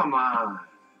 come on.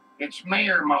 It's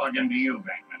Mayor Mulligan to you,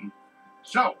 Venkman.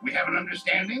 So, we have an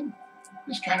understanding?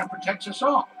 This kind of protects us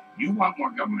all. You want more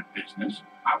government business,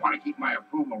 I want to keep my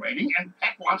approval rating, and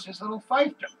Peck wants his little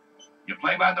fiefdom. You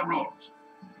play by the rules.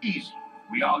 Easy.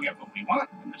 We all get what we want,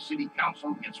 and the city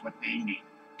council gets what they need.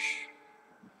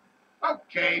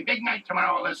 Okay, big night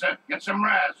tomorrow, Alyssa. Get some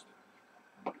rest.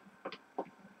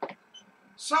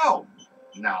 So,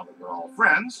 now that we're all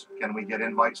friends, can we get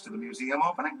invites to the museum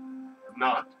opening?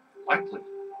 Not likely.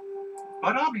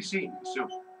 But I'll be seeing you soon.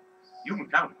 You can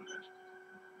count on that.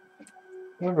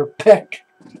 Remember Peck.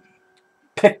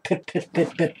 Peck.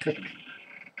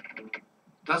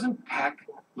 Doesn't Peck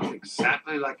look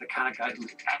exactly like the kind of guy who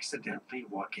would accidentally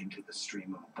walk into the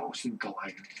stream of a Bosun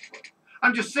glider?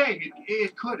 I'm just saying,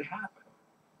 it could happen.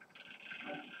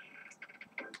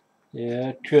 Yeah,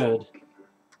 it could.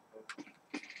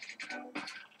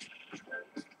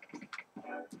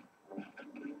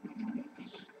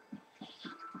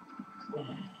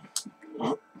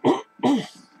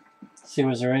 See,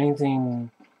 was there anything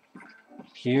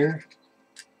here?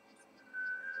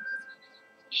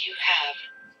 You have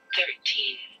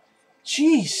 13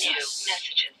 Jesus.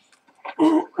 new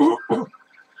messages.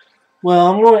 Well,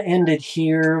 I'm going to end it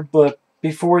here, but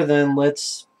before then,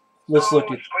 let's look at.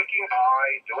 Squeaking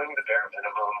by, doing the bare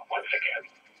minimum once again.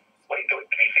 What are you doing,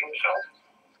 pacing yourself?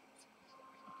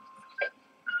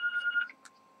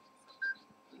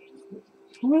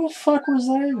 Who the fuck was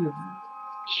that?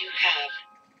 You have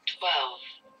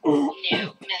 12 new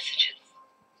messages.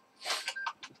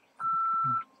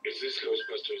 Is this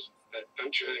Ghostbusters?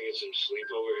 I'm trying to get some sleep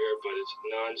over here, but it's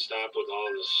nonstop with all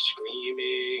the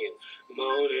screaming and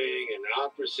moaning and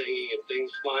opera singing and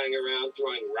things flying around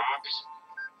throwing rocks.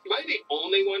 Am I the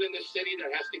only one in this city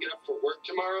that has to get up for work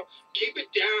tomorrow? Keep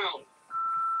it down.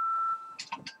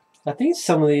 I think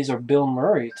some of these are Bill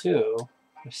Murray, too.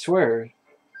 I swear.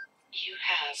 You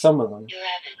have Some of them. 11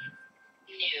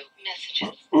 new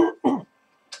messages.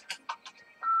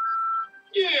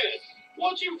 Yes.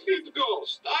 What's your fifth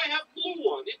ghost? I have blue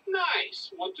one. It's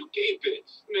nice. Want to keep it.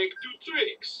 Make 2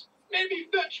 tricks. Maybe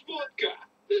fetch vodka.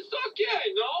 It's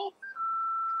okay, no?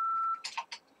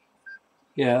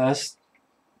 Yeah,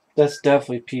 that's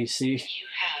definitely PC. You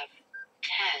have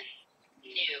 10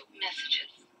 new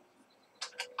messages.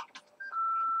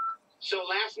 So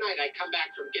last night I come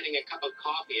back from getting a cup of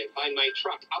coffee and find my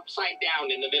truck upside down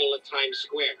in the middle of Times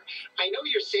Square. I know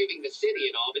you're saving the city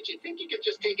and all, but you think you could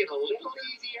just take it a little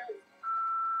easier?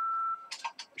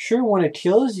 Sure, when it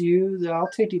kills you, I'll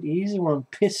take it easy when I'm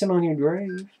pissing on your grave.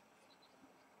 You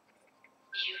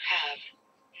have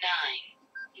 9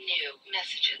 new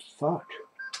messages. Fuck.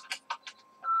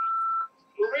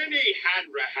 Lorraine any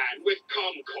hand-ra-hand with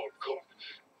Comcorp Corp.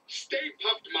 Stay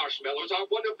Puft Marshmallows are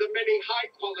one of the many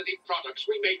high-quality products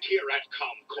we make here at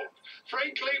Comcorp.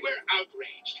 Frankly, we're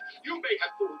outraged. You may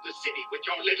have fooled the city with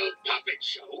your little puppet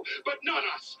show, but not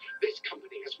us. This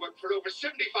company has worked for over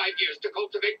 75 years to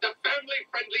cultivate the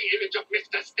family-friendly image of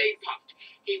Mr. Stay Puft.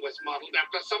 He was modeled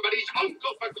after somebody's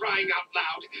uncle, for crying out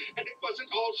loud. And it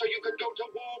wasn't all so you could go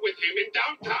to war with him in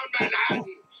downtown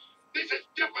Manhattan. This is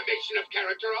defamation of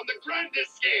character on the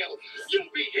grandest scale.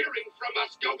 You'll be hearing from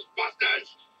us,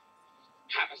 Ghostbusters.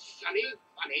 Have a sunny,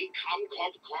 funny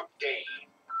Comcorp Corp day.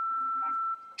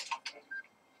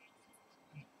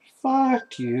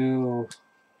 Fuck you.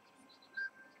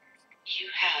 You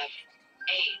have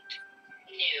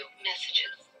 8 new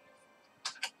messages.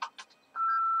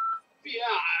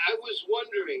 Yeah, I was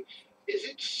wondering, is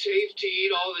it safe to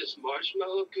eat all this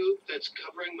marshmallow goop that's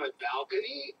covering my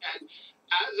balcony? And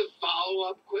as a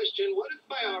follow-up question, what if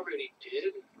I already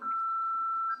did?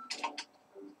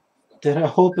 Then I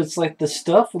hope it's like the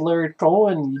stuff Larry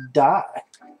Cohen and you die.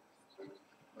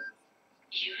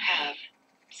 You have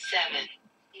 7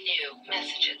 new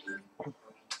messages.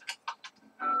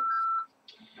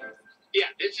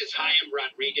 Yeah, this is Chaim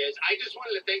Rodriguez. I just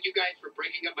wanted to thank you guys for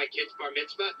breaking up my kid's bar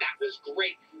mitzvah. That was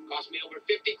great. Cost me over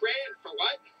 50 grand. For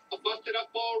what? A busted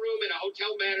up ballroom and a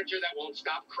hotel manager that won't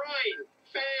stop crying.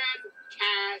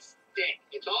 Fantastic.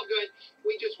 It's all good.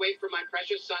 We just wait for my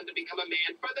precious son to become a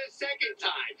man for the second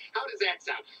time. How does that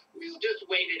sound? We'll just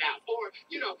wait it out. Or,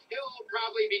 he'll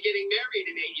probably be getting married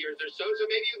in 8 years or so, so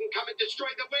maybe you can come and destroy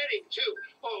the wedding, too.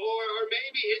 Or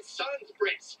maybe his son's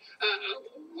bris.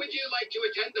 Would you like to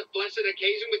attend the blessed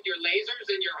occasion with your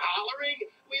lasers and your hollering?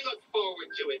 We look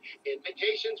forward to it.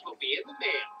 Invitations will be in the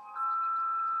mail.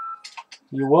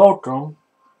 You're welcome.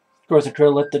 Of course, I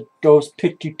could have let the ghost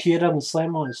pick your kid up and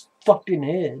slam on his fucking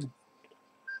head.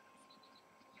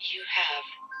 You have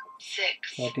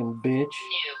 6 Fucking bitch.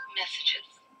 new messages.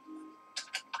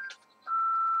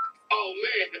 Oh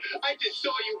man, I just saw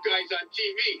you guys on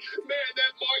TV. Man,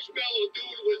 that Marshmallow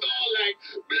dude was all like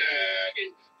blood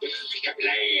and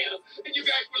blam, and you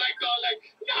guys were like all like,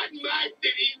 not my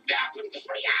city, that one's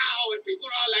for you, and people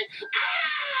were all like,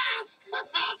 ah!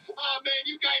 Oh man,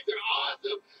 you guys are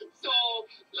awesome. So,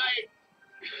 like,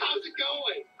 how's it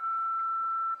going?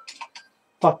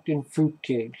 Fucking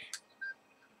fruitcake.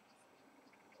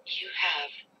 You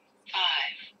have 5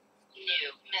 new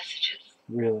messages.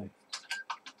 Really?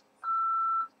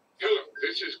 Hello,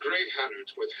 this is Gray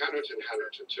Hannert with Hannert &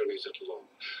 Hannert, attorneys at law.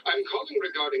 I'm calling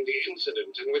regarding the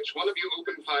incident in which one of you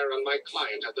opened fire on my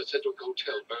client at the Sedgwick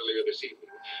Hotel earlier this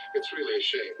evening. It's really a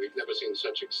shame. We've never seen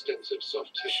such extensive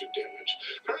soft tissue damage.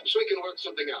 Perhaps we can work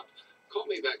something out. Call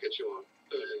me back at your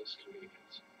earliest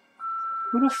convenience.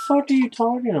 Who the fuck are you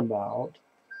talking about?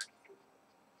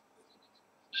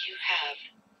 You have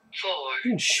 4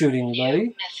 You didn't shoot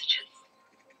anybody. new messages.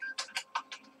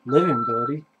 Living,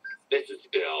 buddy. This is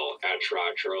Bill at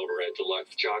Trotcher over at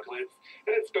Deluxe Chocolates,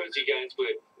 and I suppose you guys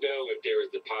would know if there was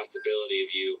the possibility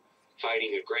of you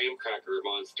fighting a graham cracker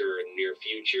monster in the near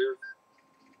future.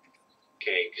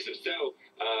 Okay, because if so,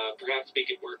 perhaps we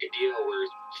could work a deal where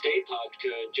Stay Puft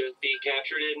could just be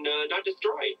captured and not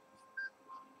destroyed.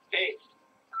 Hey.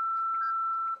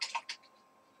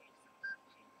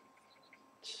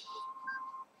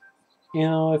 You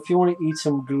know, if you want to eat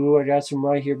some goo, I got some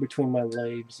right here between my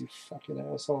legs, you fucking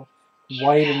asshole.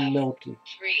 White and milky.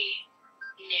 3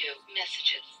 new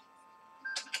messages.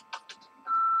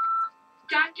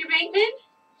 Dr. Bateman,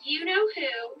 you know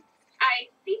who?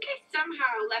 I think I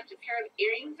somehow left a pair of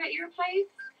earrings at your place.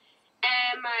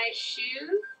 And my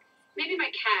shoes. Maybe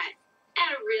my cat. I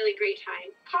had a really great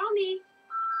time. Call me.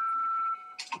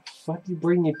 Fuck you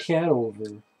bring your cat over?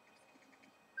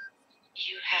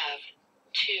 You have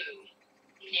 2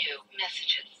 new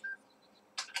messages.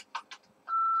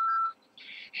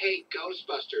 Hey,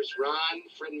 Ghostbusters, Ron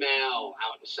Frinmel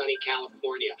out in sunny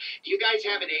California. Do you guys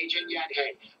have an agent yet?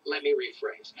 Hey, let me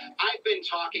rephrase. I've been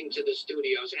talking to the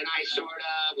studios, and I sort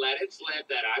of let it slip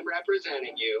that I'm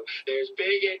representing you. There's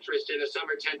big interest in a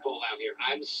summer tentpole out here.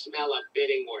 I'm smell a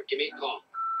bidding war. Give me a call.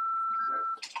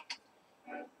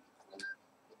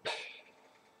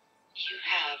 You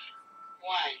have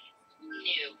 1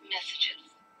 new messages.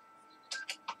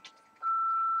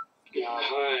 Yeah,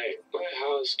 hi. My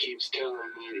house keeps telling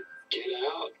me to get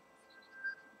out.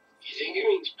 You think it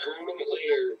means permanently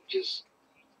or just,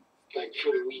 like,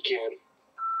 for the weekend?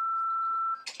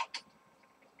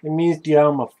 It means get out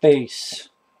of my face.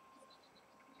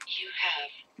 You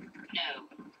have no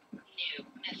new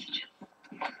messages.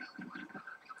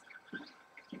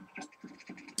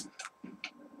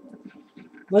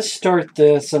 Let's start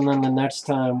this, and then the next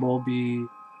time we'll be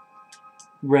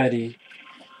ready.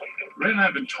 Ray and I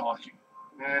have been talking.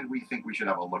 And we think we should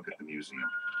have a look at the museum.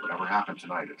 Whatever happened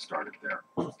tonight, it started there.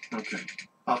 Okay.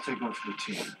 I'll take one for the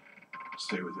team.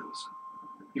 Stay with Ilsa.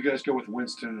 You guys go with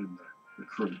Winston and the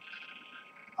crew.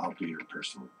 I'll be your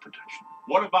personal protection.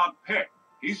 What about Peck?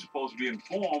 He's supposed to be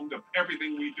informed of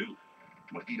everything we do.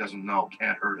 What he doesn't know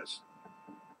can't hurt us.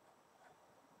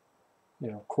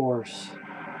 Yeah, of course.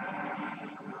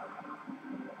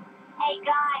 Hey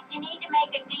guys, you need to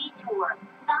make a detour.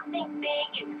 Something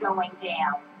big is going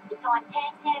down. It's on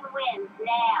 1010 Winds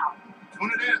now.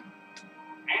 Tune it in.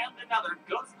 And another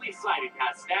ghostly sighting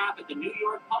has staff at the New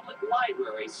York Public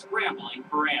Library scrambling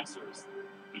for answers.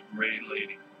 The Gray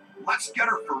Lady. Let's get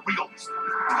her for real this time.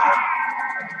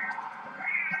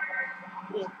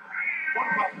 Well, what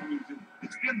about the museum?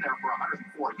 It's been there for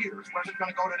 104 years. Where's it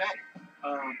going to go today?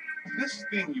 This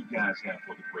thing you guys have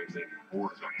for the Gray Lady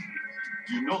borders on TV.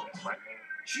 Do you know that, right?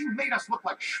 She made us look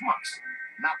like schmucks.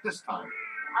 Not this time.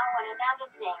 Oh, and another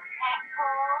thing, Pat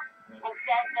calls and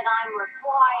says that I'm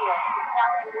required to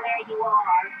tell him where you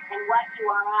are and what you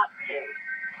are up to.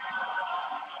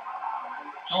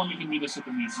 Tell him you can meet us at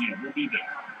the museum. We'll be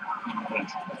there.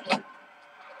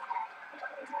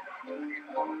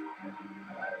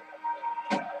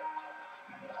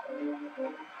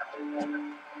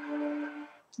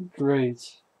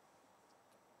 Great.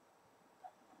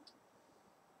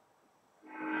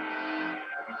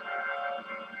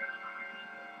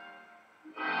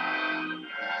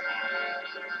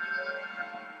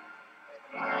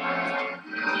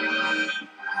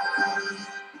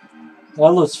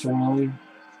 That looks familiar.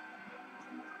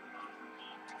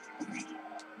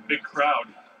 Big crowd.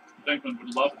 Venkman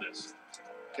would love this.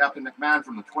 Captain McMahon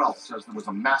from the 12th says there was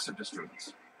a massive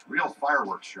disturbance. Real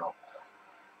fireworks show.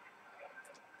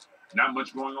 Not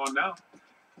much going on now.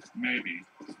 Maybe.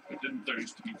 But didn't there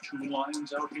used to be 2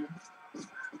 lines out here?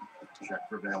 Check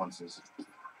for valences.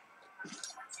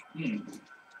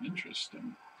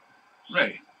 Interesting.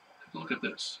 Ray, take a look at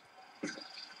this.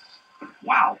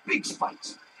 Wow, big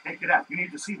spikes. Hey, Cadet, you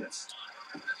need to see this.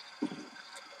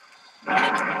 Stand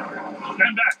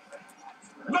back.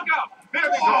 Look out! There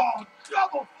they go! Whoa,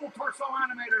 double full torso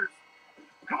animators.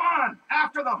 Come on,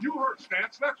 after them. You heard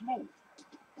Stance. Let's move.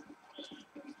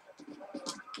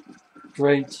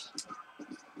 Great.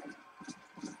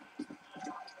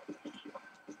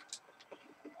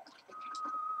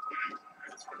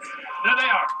 There they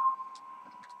are.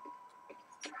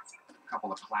 A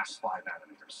couple of Class 5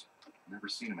 animators. Never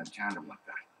seen them in tandem like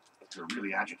that. They're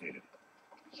really agitated.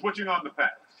 Switching on the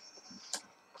pack.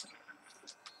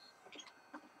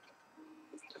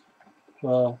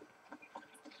 Well,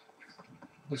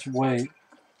 let's wait.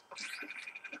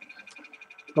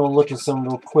 Go look at some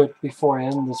real quick before I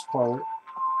end this part.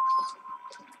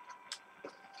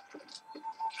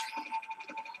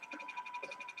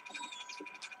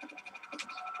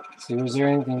 See, was there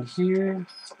anything here?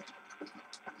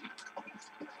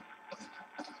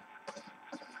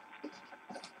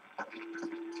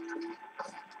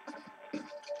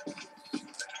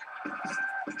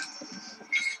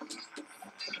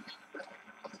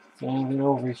 Anything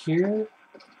over here?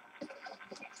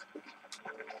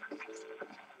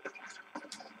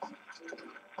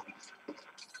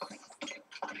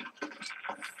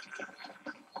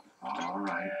 All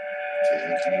right. Take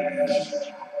it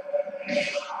easy.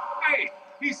 Hey,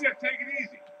 he said take it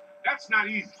easy. That's not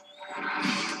easy.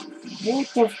 What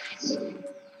the?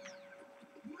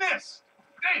 Miss!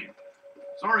 Damn!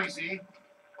 Sorry, Z.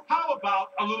 How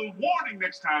about a little warning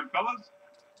next time, fellas?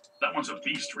 That one's a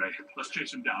beast, Ray. Let's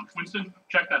chase him down. Winston,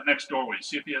 check that next doorway.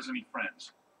 See if he has any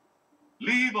friends.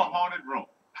 Leave a haunted room.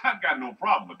 I've got no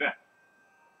problem with that.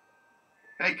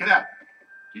 Hey, Cadet.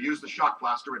 To use the shock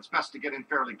blaster, it's best to get in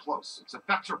fairly close. Its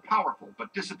effects are powerful,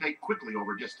 but dissipate quickly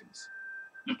over distance.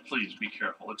 And please be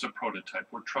careful. It's a prototype.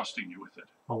 We're trusting you with it.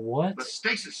 A what? The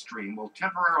stasis stream will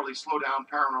temporarily slow down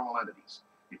paranormal entities.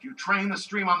 If you train the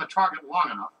stream on the target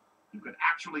long enough, you could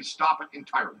actually stop it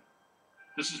entirely.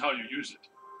 This is how you use it.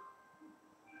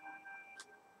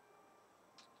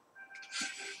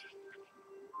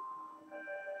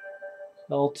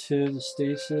 L2, the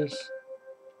stasis.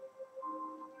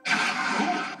 A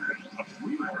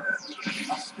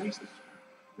stasis.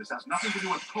 This has nothing to do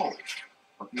with cold,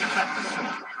 but the effect is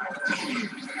similar.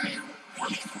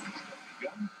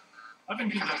 I've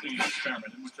been conducting an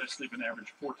experiment in which I sleep an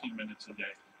average 14 minutes a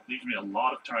day. Leaves me a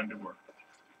lot of time to work.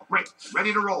 Great.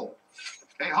 Ready to roll.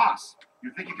 Hey, Haas,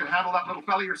 you think you can handle that little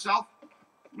fella yourself?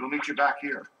 We'll meet you back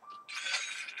here.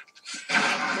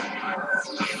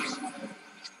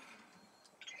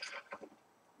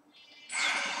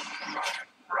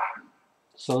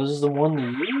 So this is the one to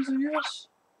use, I guess?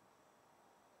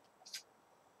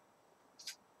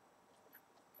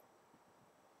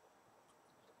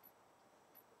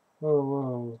 Oh,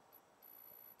 wow.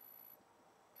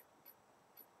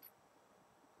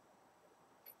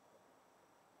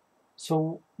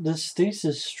 So, this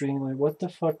stasis string, like, what the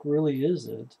fuck really is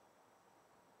it?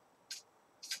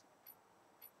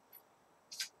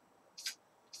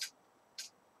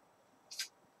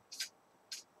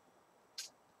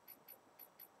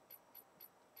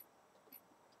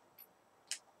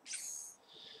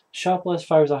 Shock blast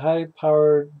fires a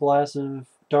high-powered blast of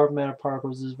dark matter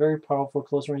particles. It is a very powerful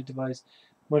close-range device,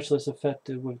 much less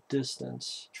effective with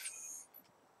distance.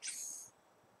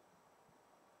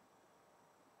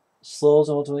 Slows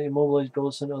and ultimately immobilizes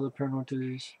ghosts and other paranormal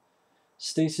entities.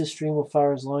 Stasis stream will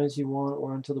fire as long as you want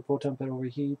or until the proton pad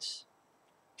overheats.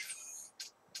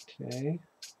 Okay.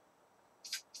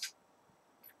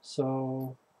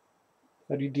 So,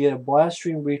 how do you get a blast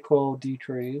stream recoil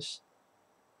decrease?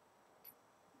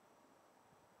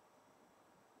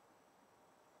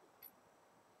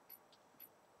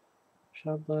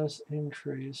 Shot blast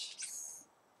increased.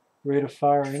 Rate of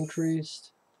fire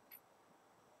increased.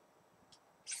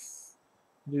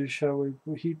 Do shot wave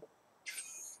heat.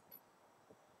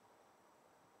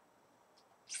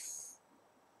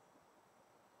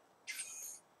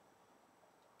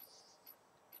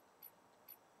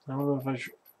 I don't know if I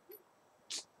should.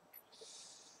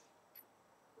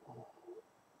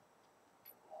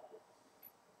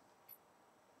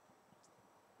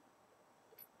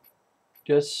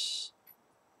 Guess.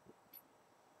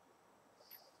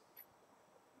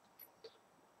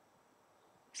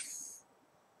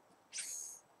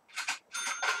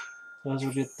 Might as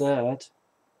well get that.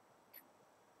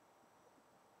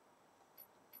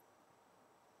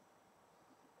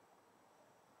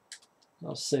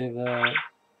 I'll save that.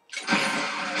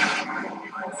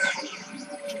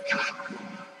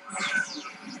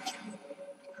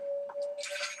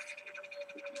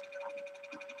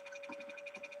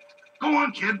 Go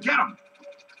on, kid, get him.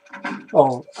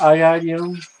 Oh, I got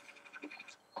him.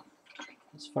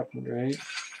 That's fucking great.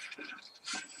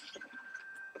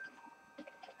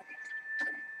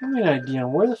 I mean, idea.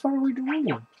 Where the fuck are we doing?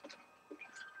 Where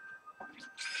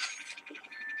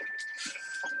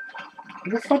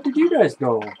the fuck did you guys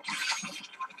go?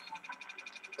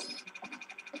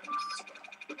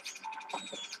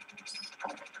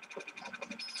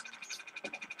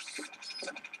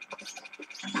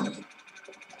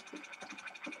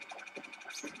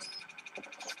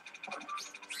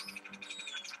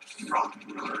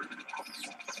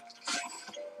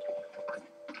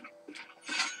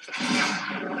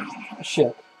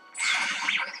 Shit.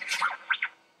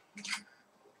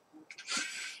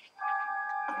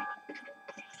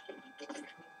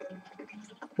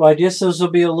 Well, I guess this will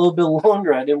be a little bit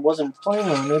longer. I wasn't planning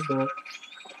on it, but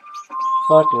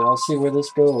fuck it. I'll see where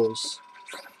this goes.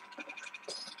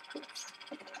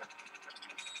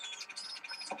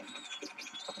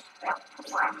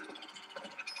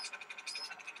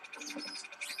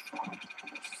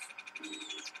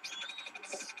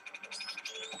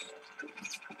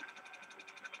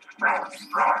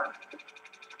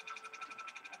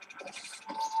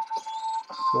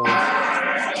 So,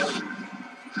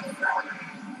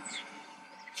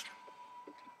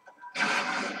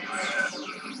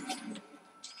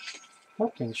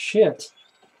 fucking shit.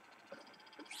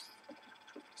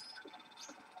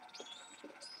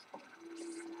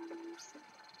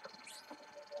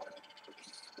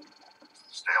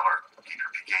 Stay alert. Keep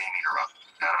your PK meter up.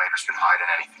 Animators can hide in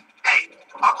anything. Hey,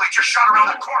 Ugly just shot around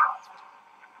that corner.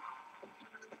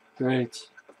 Great.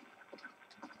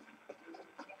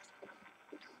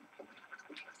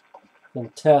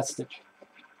 Fantastic.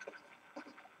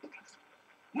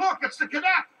 Look, it's the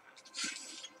cadet.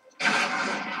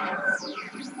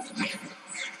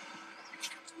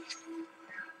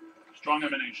 Strong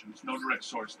emanations, no direct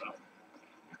source though.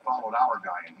 You followed our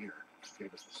guy in here.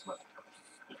 Gave us the slip.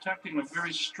 Detecting a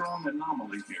very strong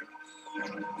anomaly here.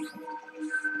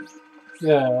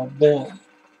 Yeah, I bet.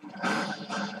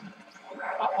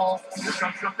 Uh-oh, here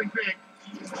comes something big.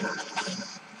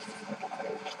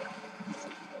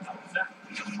 That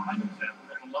is a prime example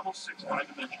of a level 6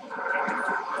 high-dimensional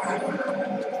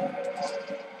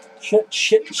Shit.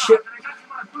 I got you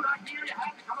on a good idea. You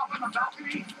had to come up on the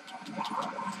balcony.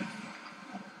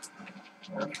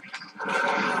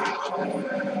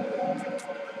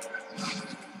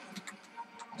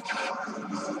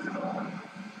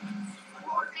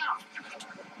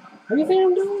 What do you think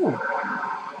I'm doing?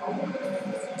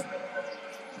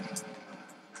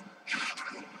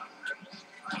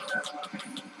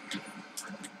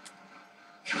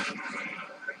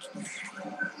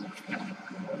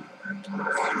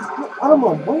 Get out of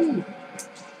my way!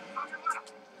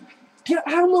 Get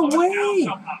out of my way!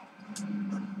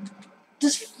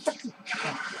 This fucking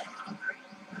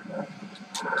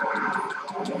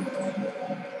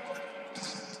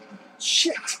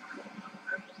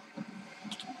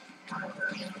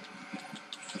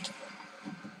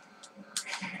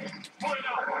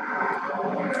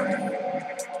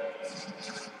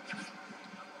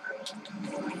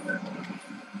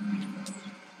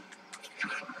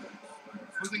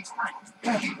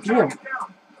Yeah.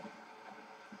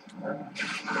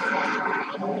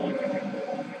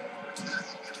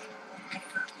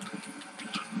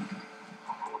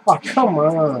 Oh, come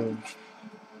on.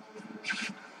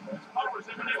 Powers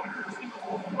emanating from a single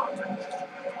point project.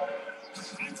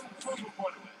 Single focal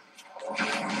point away.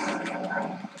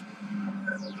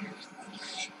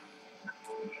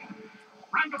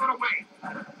 Wrangle it away.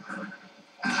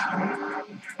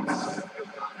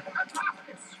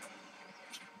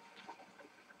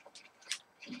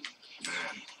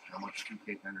 How much PK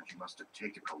energy must it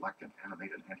take to collect and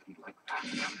animate an entity like that?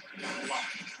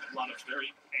 A lot of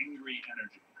very angry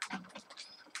energy.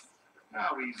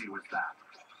 How easy was that?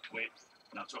 Wait,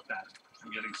 not so fast.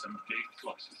 I'm getting some big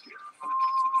fluxes here.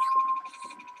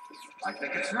 I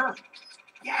think it's her.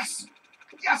 Yes!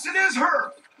 Yes, it is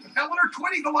her! Eleanor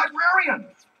Twitty, the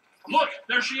librarian! Look,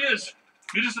 there she is.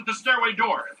 Meet us at the stairway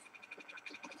door.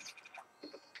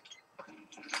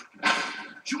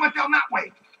 She went down that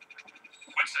way.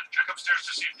 Winston, check upstairs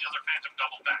to see if the other Phantom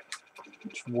doubled back.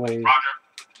 Which way? Roger.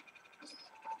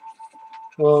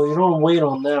 Well, you don't wait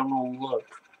on that. I'm gonna look.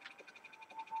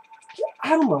 Get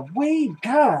out of my way,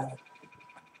 God!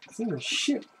 It's in the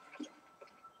shit.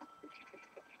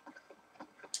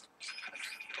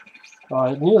 Oh,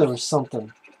 I knew there was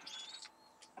something.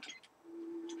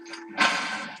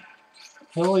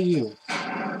 Hell are you?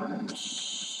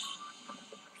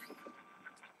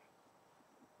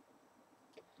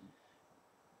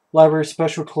 Library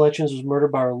Special Collections was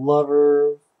murdered by her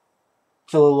lover,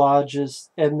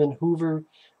 philologist Edmund Hoover,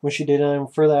 when she denied him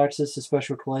further access to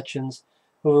special collections.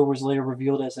 Hoover was later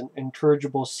revealed as an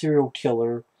incorrigible serial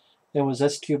killer and was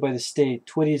executed by the state.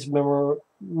 Twitty is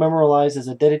memorialized as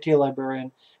a dedicated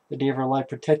librarian, the day of her life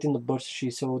protecting the books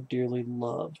she so dearly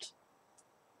loved.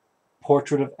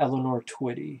 Portrait of Eleanor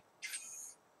Twitty.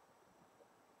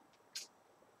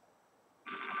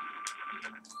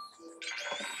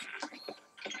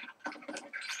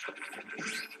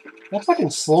 That fucking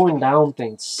slowing down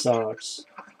thing sucks.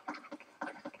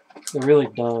 It really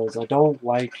does. I don't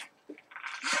like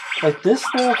this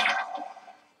stuff.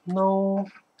 No.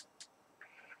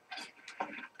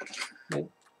 I'm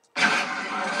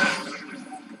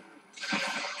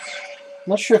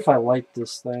not sure if I like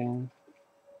this thing.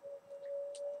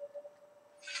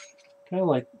 Kind of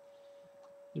like,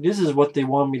 this is what they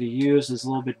want me to use. Is a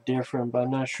little bit different, but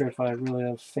I'm not sure if I really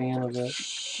am a fan of it.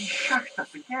 She shushed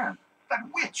us again. That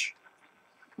witch.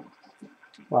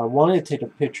 Well, I wanted to take a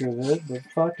picture of it, but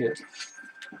fuck it.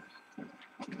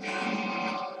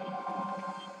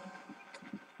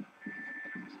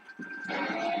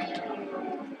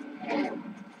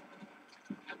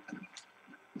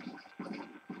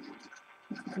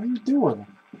 What are you doing?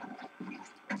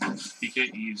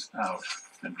 PK, ease out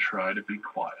and try to be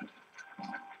quiet.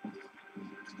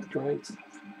 Great.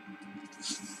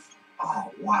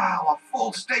 Oh, wow. A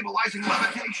full stabilizing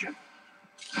levitation.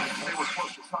 They were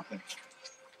close to something.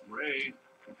 Ray,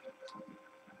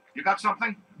 You got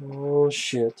something? Oh,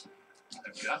 shit.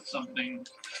 I've got something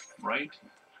right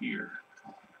here.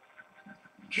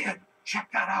 Kid, check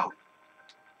that out.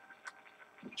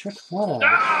 Check what out?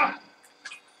 Ah!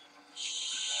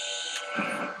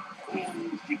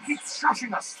 She keeps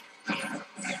shushing us.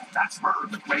 That's her,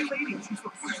 the Grey Lady. She's the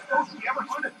first ghost we ever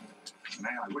hunted.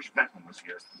 Man, I wish Beckman was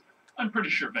here. I'm pretty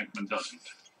sure Venkman doesn't.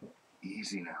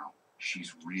 Easy now.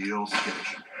 She's real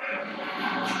skittish.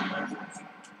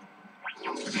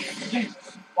 James,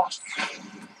 lost.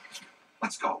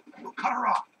 Let's go. We'll cut her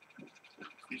off.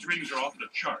 These readings are off the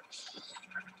charts.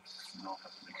 And I'll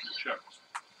have to make the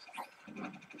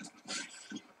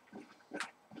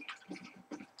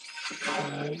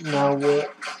charts. Now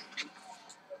what?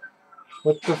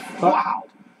 What the fuck? Wow.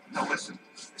 Now listen,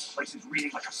 this place is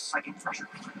reading like a psychic pressure.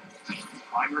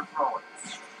 Climb your thrower.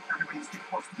 Everybody's too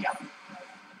close together.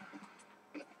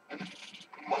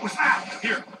 What was that?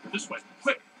 Here, this way,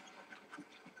 quick.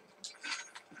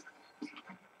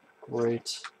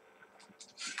 Great.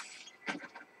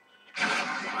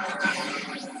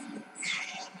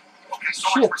 Okay, so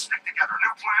much for stick together.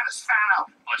 New plan is fan out.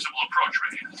 Flexible approach,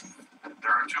 Ray.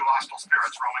 There are 2 hostile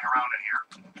spirits roaming around in here.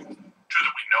 2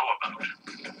 that we know about.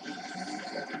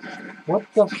 What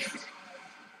the?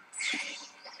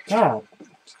 God.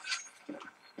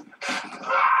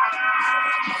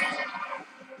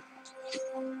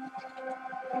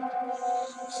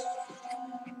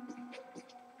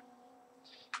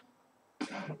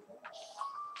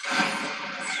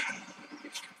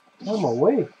 Out of my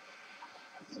way. Now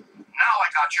I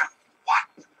got you. What?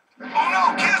 Oh no,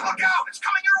 kid, look out! It's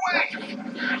coming your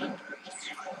way!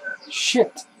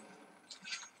 Shit.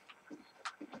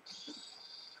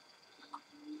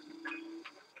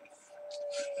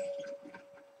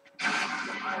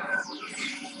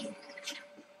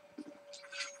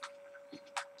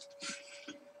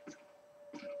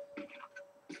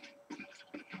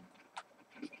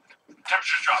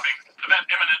 Structures dropping. Event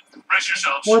imminent. Brace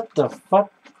yourselves. What the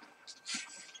fuck?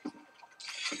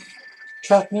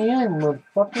 Track me in,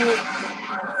 motherfucker.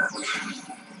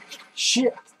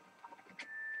 Shit.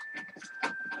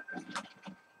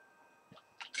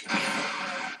 Guys,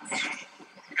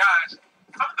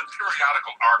 I'm in the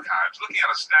periodical archives looking at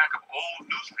a stack of old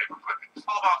newspaper clippings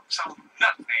all about some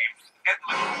nut named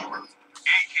Edmund Hoover,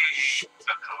 a.k.a.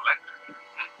 the Collector.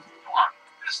 Come on,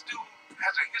 this dude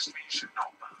has a history you should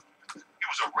know about. He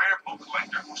was a rare book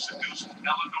collector who seduced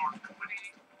Eleanor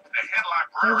Goody, the head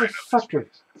librarian of this Motherfucker.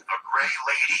 place. A gray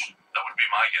lady? That would be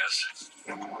my guess.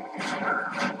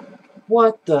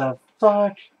 What the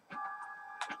fuck?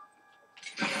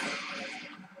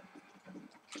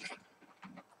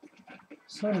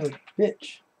 Son of a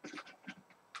bitch.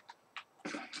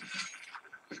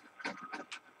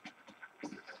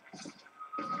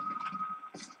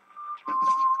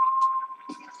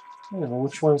 I don't know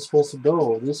which one's supposed to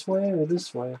go. This way or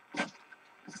this way?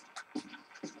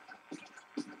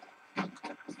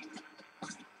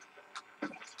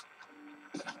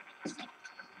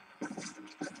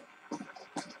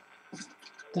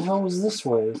 The hell was this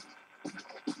way?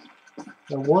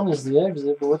 The one is the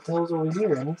exit, but what the hell's over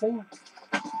here? Anything?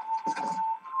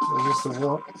 Or is this the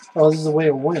wrong? Oh, this is the way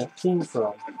it went, came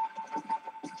from.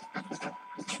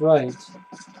 That's right.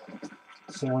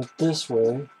 So it went this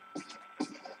way.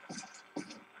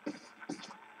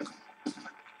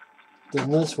 Then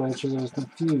this way, because I was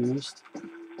confused.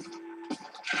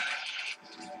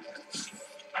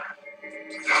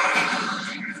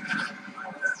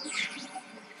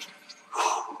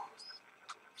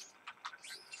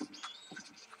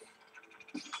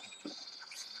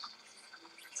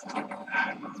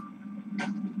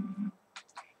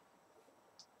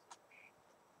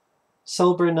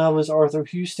 Celebrated novelist Arthur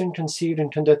Houston conceived and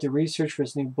conducted research for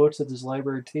his new books at his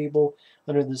library table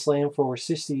under this land for over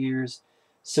 60 years.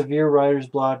 Severe writer's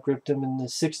block gripped him in the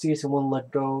 60s and wouldn't let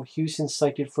go. Houston's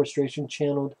psychic frustration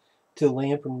channeled to a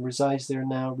lamp and resides there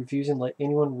now, refusing to let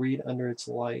anyone read under its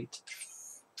light.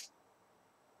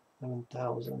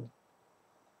 7,000.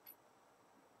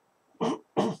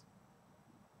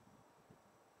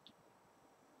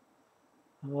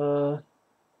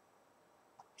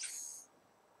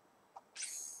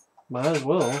 Might as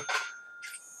well.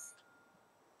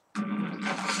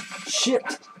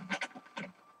 Shit!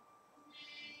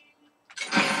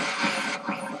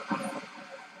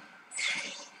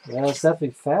 Yeah, it's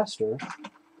definitely faster.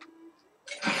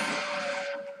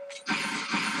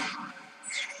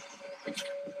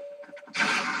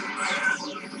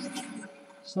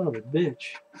 Son of a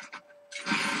bitch.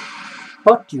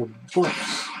 Fuck your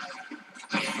books.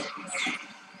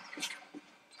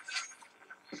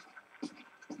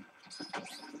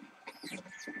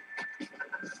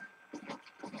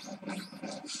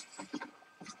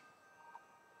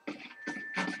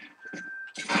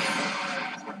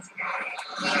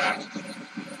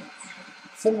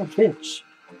 Son of a bitch.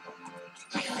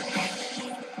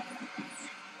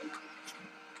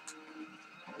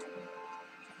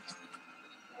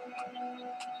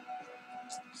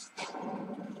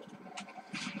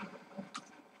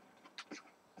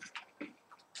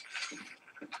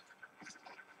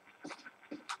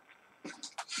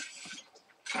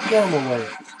 Get him away.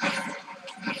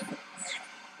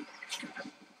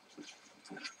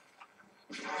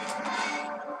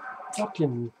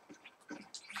 Fucking...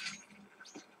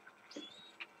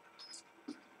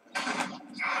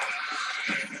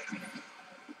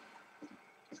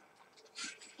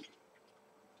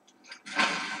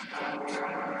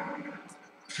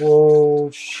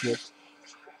 Whoa, shit.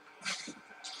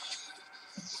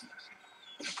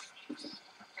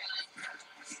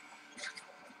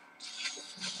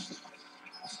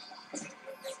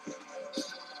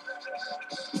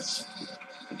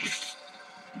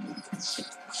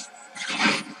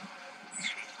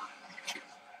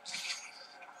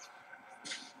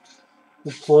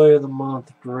 Employee of the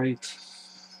month, great.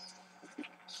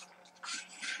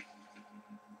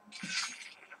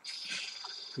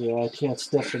 Yeah, I can't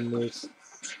step in this.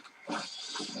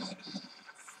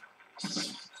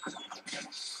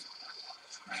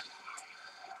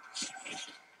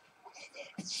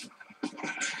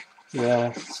 Yeah,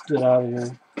 let's get out of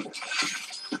here.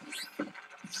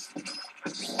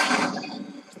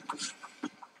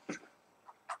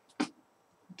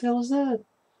 What the hell is that?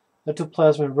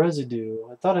 Ectoplasmic residue.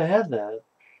 I thought I had that.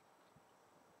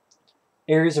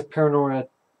 Areas of paranormal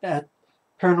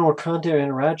contact or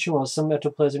interaction, while some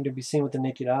ectoplasm can be seen with the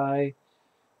naked eye.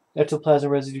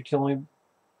 Ectoplasm residue can only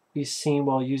be seen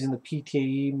while using the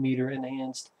PTAE meter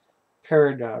enhanced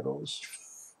paragoggles.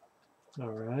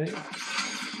 Alright.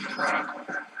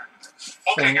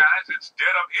 Okay, guys, it's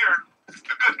dead up here. The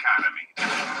good kind of meat.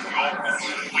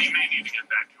 We may need to get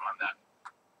back to you on that.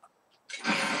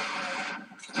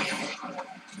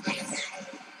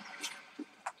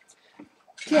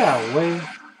 Yeah, way.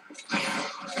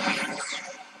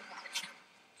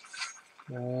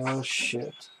 Oh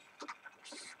shit.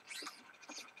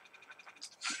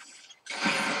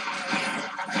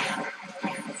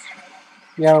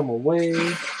 Yeah, I'm away.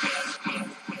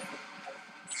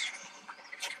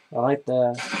 I like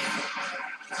that.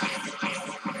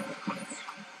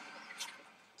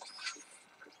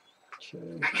 Hey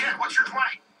kid, what's your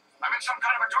 20? I'm in some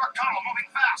kind of a dark tunnel moving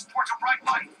fast towards a bright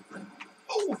light.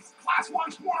 Ooh, class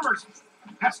 1 swarmers.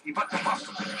 Pesky but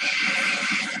combustible.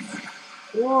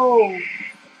 Whoa.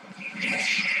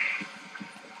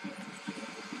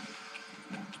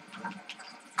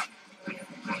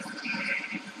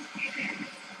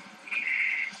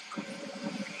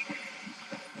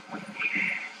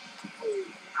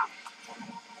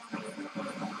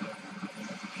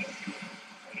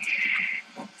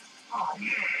 Oh,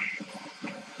 yeah.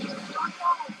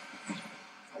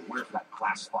 Now, where's that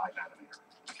class 5 out of here?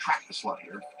 Track the slut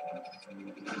here.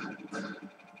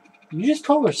 You just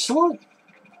called her slut?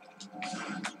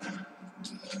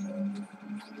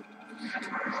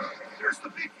 There's the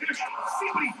big fish. See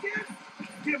what he did?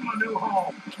 Give him a new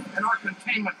home in our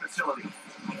containment facility.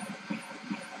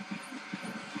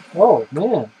 Oh,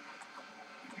 man.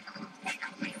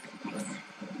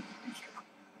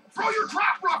 Throw your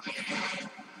trap, Rook!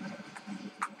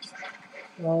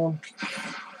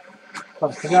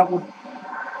 I forgot what.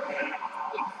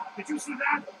 Did you see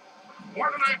that?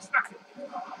 More than I expected.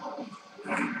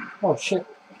 Oh, shit.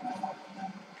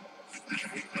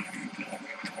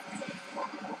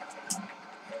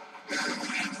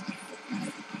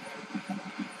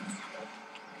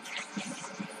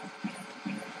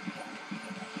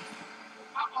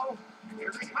 Uh-oh.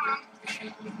 Here they come.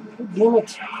 Damn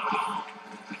it.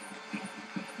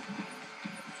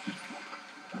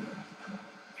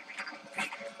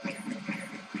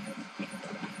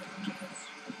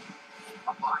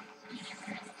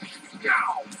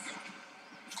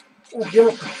 Oh, damn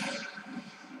it.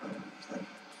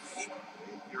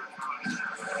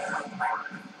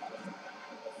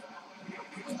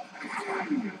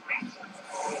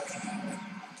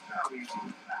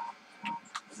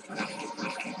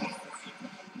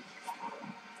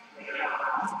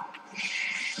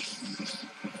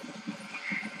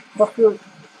 Fucker.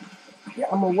 Yeah,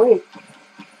 I'm awake.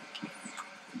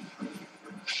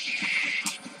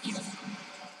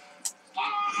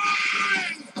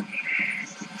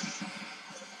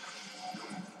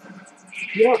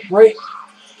 Get up, break.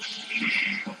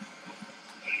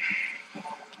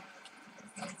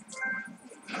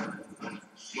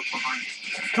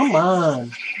 Come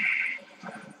on.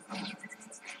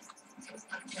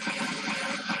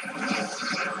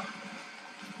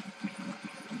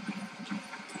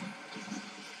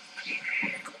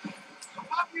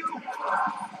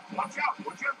 Watch out,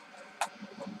 would you?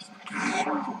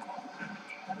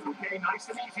 Okay, nice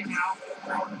and easy now.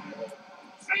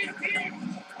 Stay in team!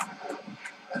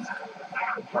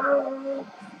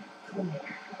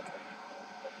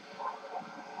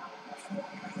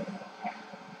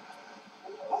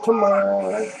 Come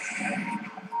on.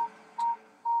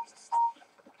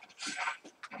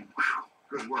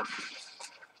 Good work.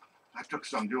 That took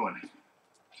some doing.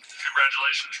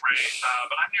 Congratulations, Ray.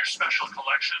 But I'm near Special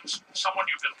Collections. Someone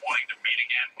you've been wanting to meet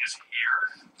again is here.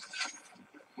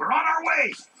 We're on our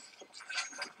way!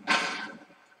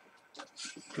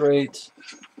 Great.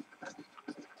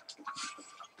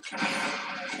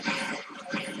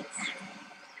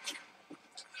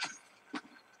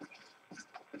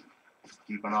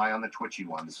 Keep an eye on the twitchy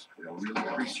ones. They'll really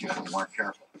crease you if you aren't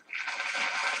careful.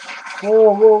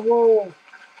 Whoa, whoa, whoa.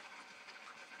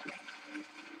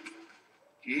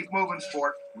 Keep moving,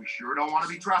 sport. We sure don't want to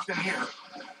be trapped in here.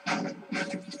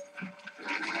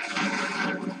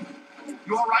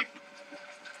 You all right?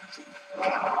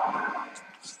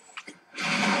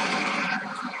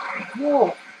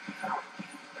 Whoa.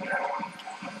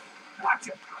 Watch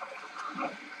it.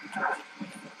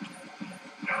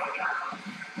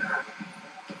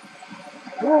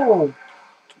 Whoa.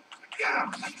 Get him.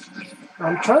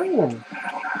 I'm trying.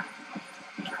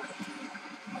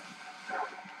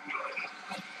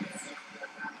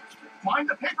 Mind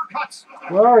the paper cuts.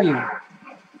 Where are you?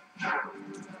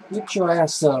 Get your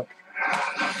ass up.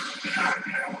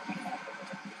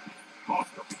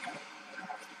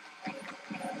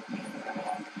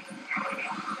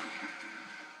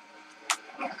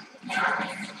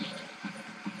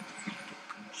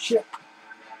 Shit. I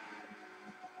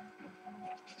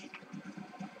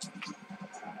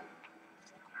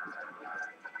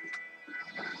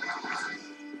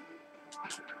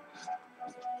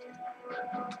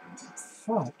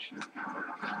fuck?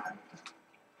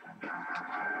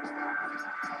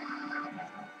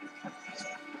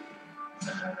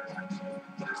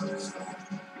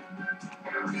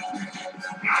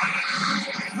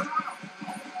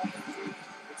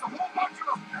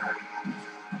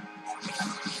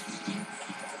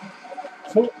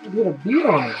 Can't get a beat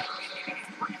on it.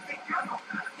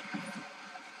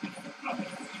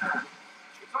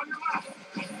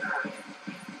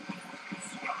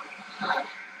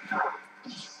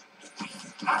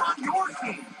 I'm on your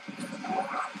team.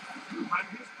 You rang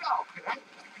his bell, Cadet.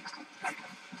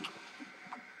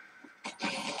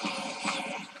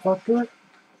 Fucker.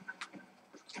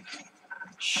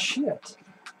 Shit.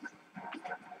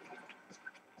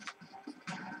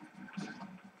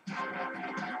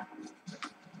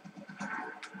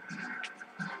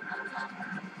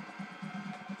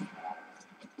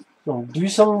 Gonna do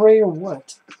something, Ray, or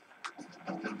what?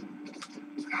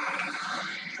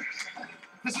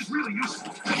 This is really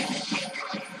useful.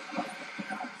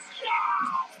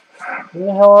 Where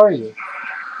the hell are you?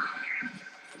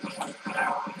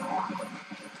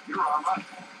 You're all right.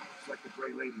 Looks like the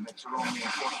Gray Lady makes her own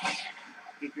reinforcements.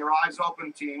 Keep your eyes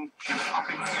open, team. She's up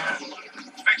in the air.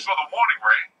 Thanks for the warning,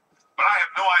 Ray. But I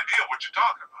have no idea what you're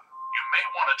talking about. You may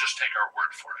want to just take our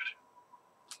word for it.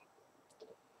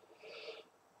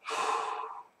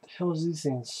 The hell is these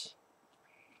things?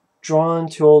 Drawn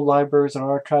to old libraries and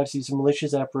archives, these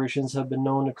malicious apparitions have been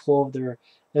known to clothe their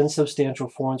insubstantial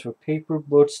forms with paper,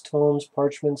 books, tomes,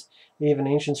 parchments, and even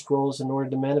ancient scrolls in order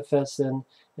to manifest in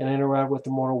and interact with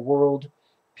the mortal world.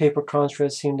 Paper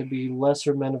constructs seem to be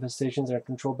lesser manifestations that are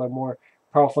controlled by more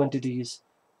powerful entities.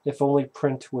 If only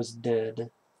print was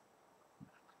dead.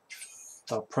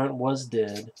 Oh, print was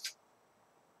dead.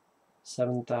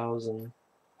 7,000.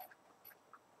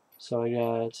 So I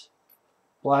got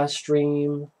Blast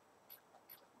Stream.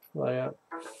 What I got?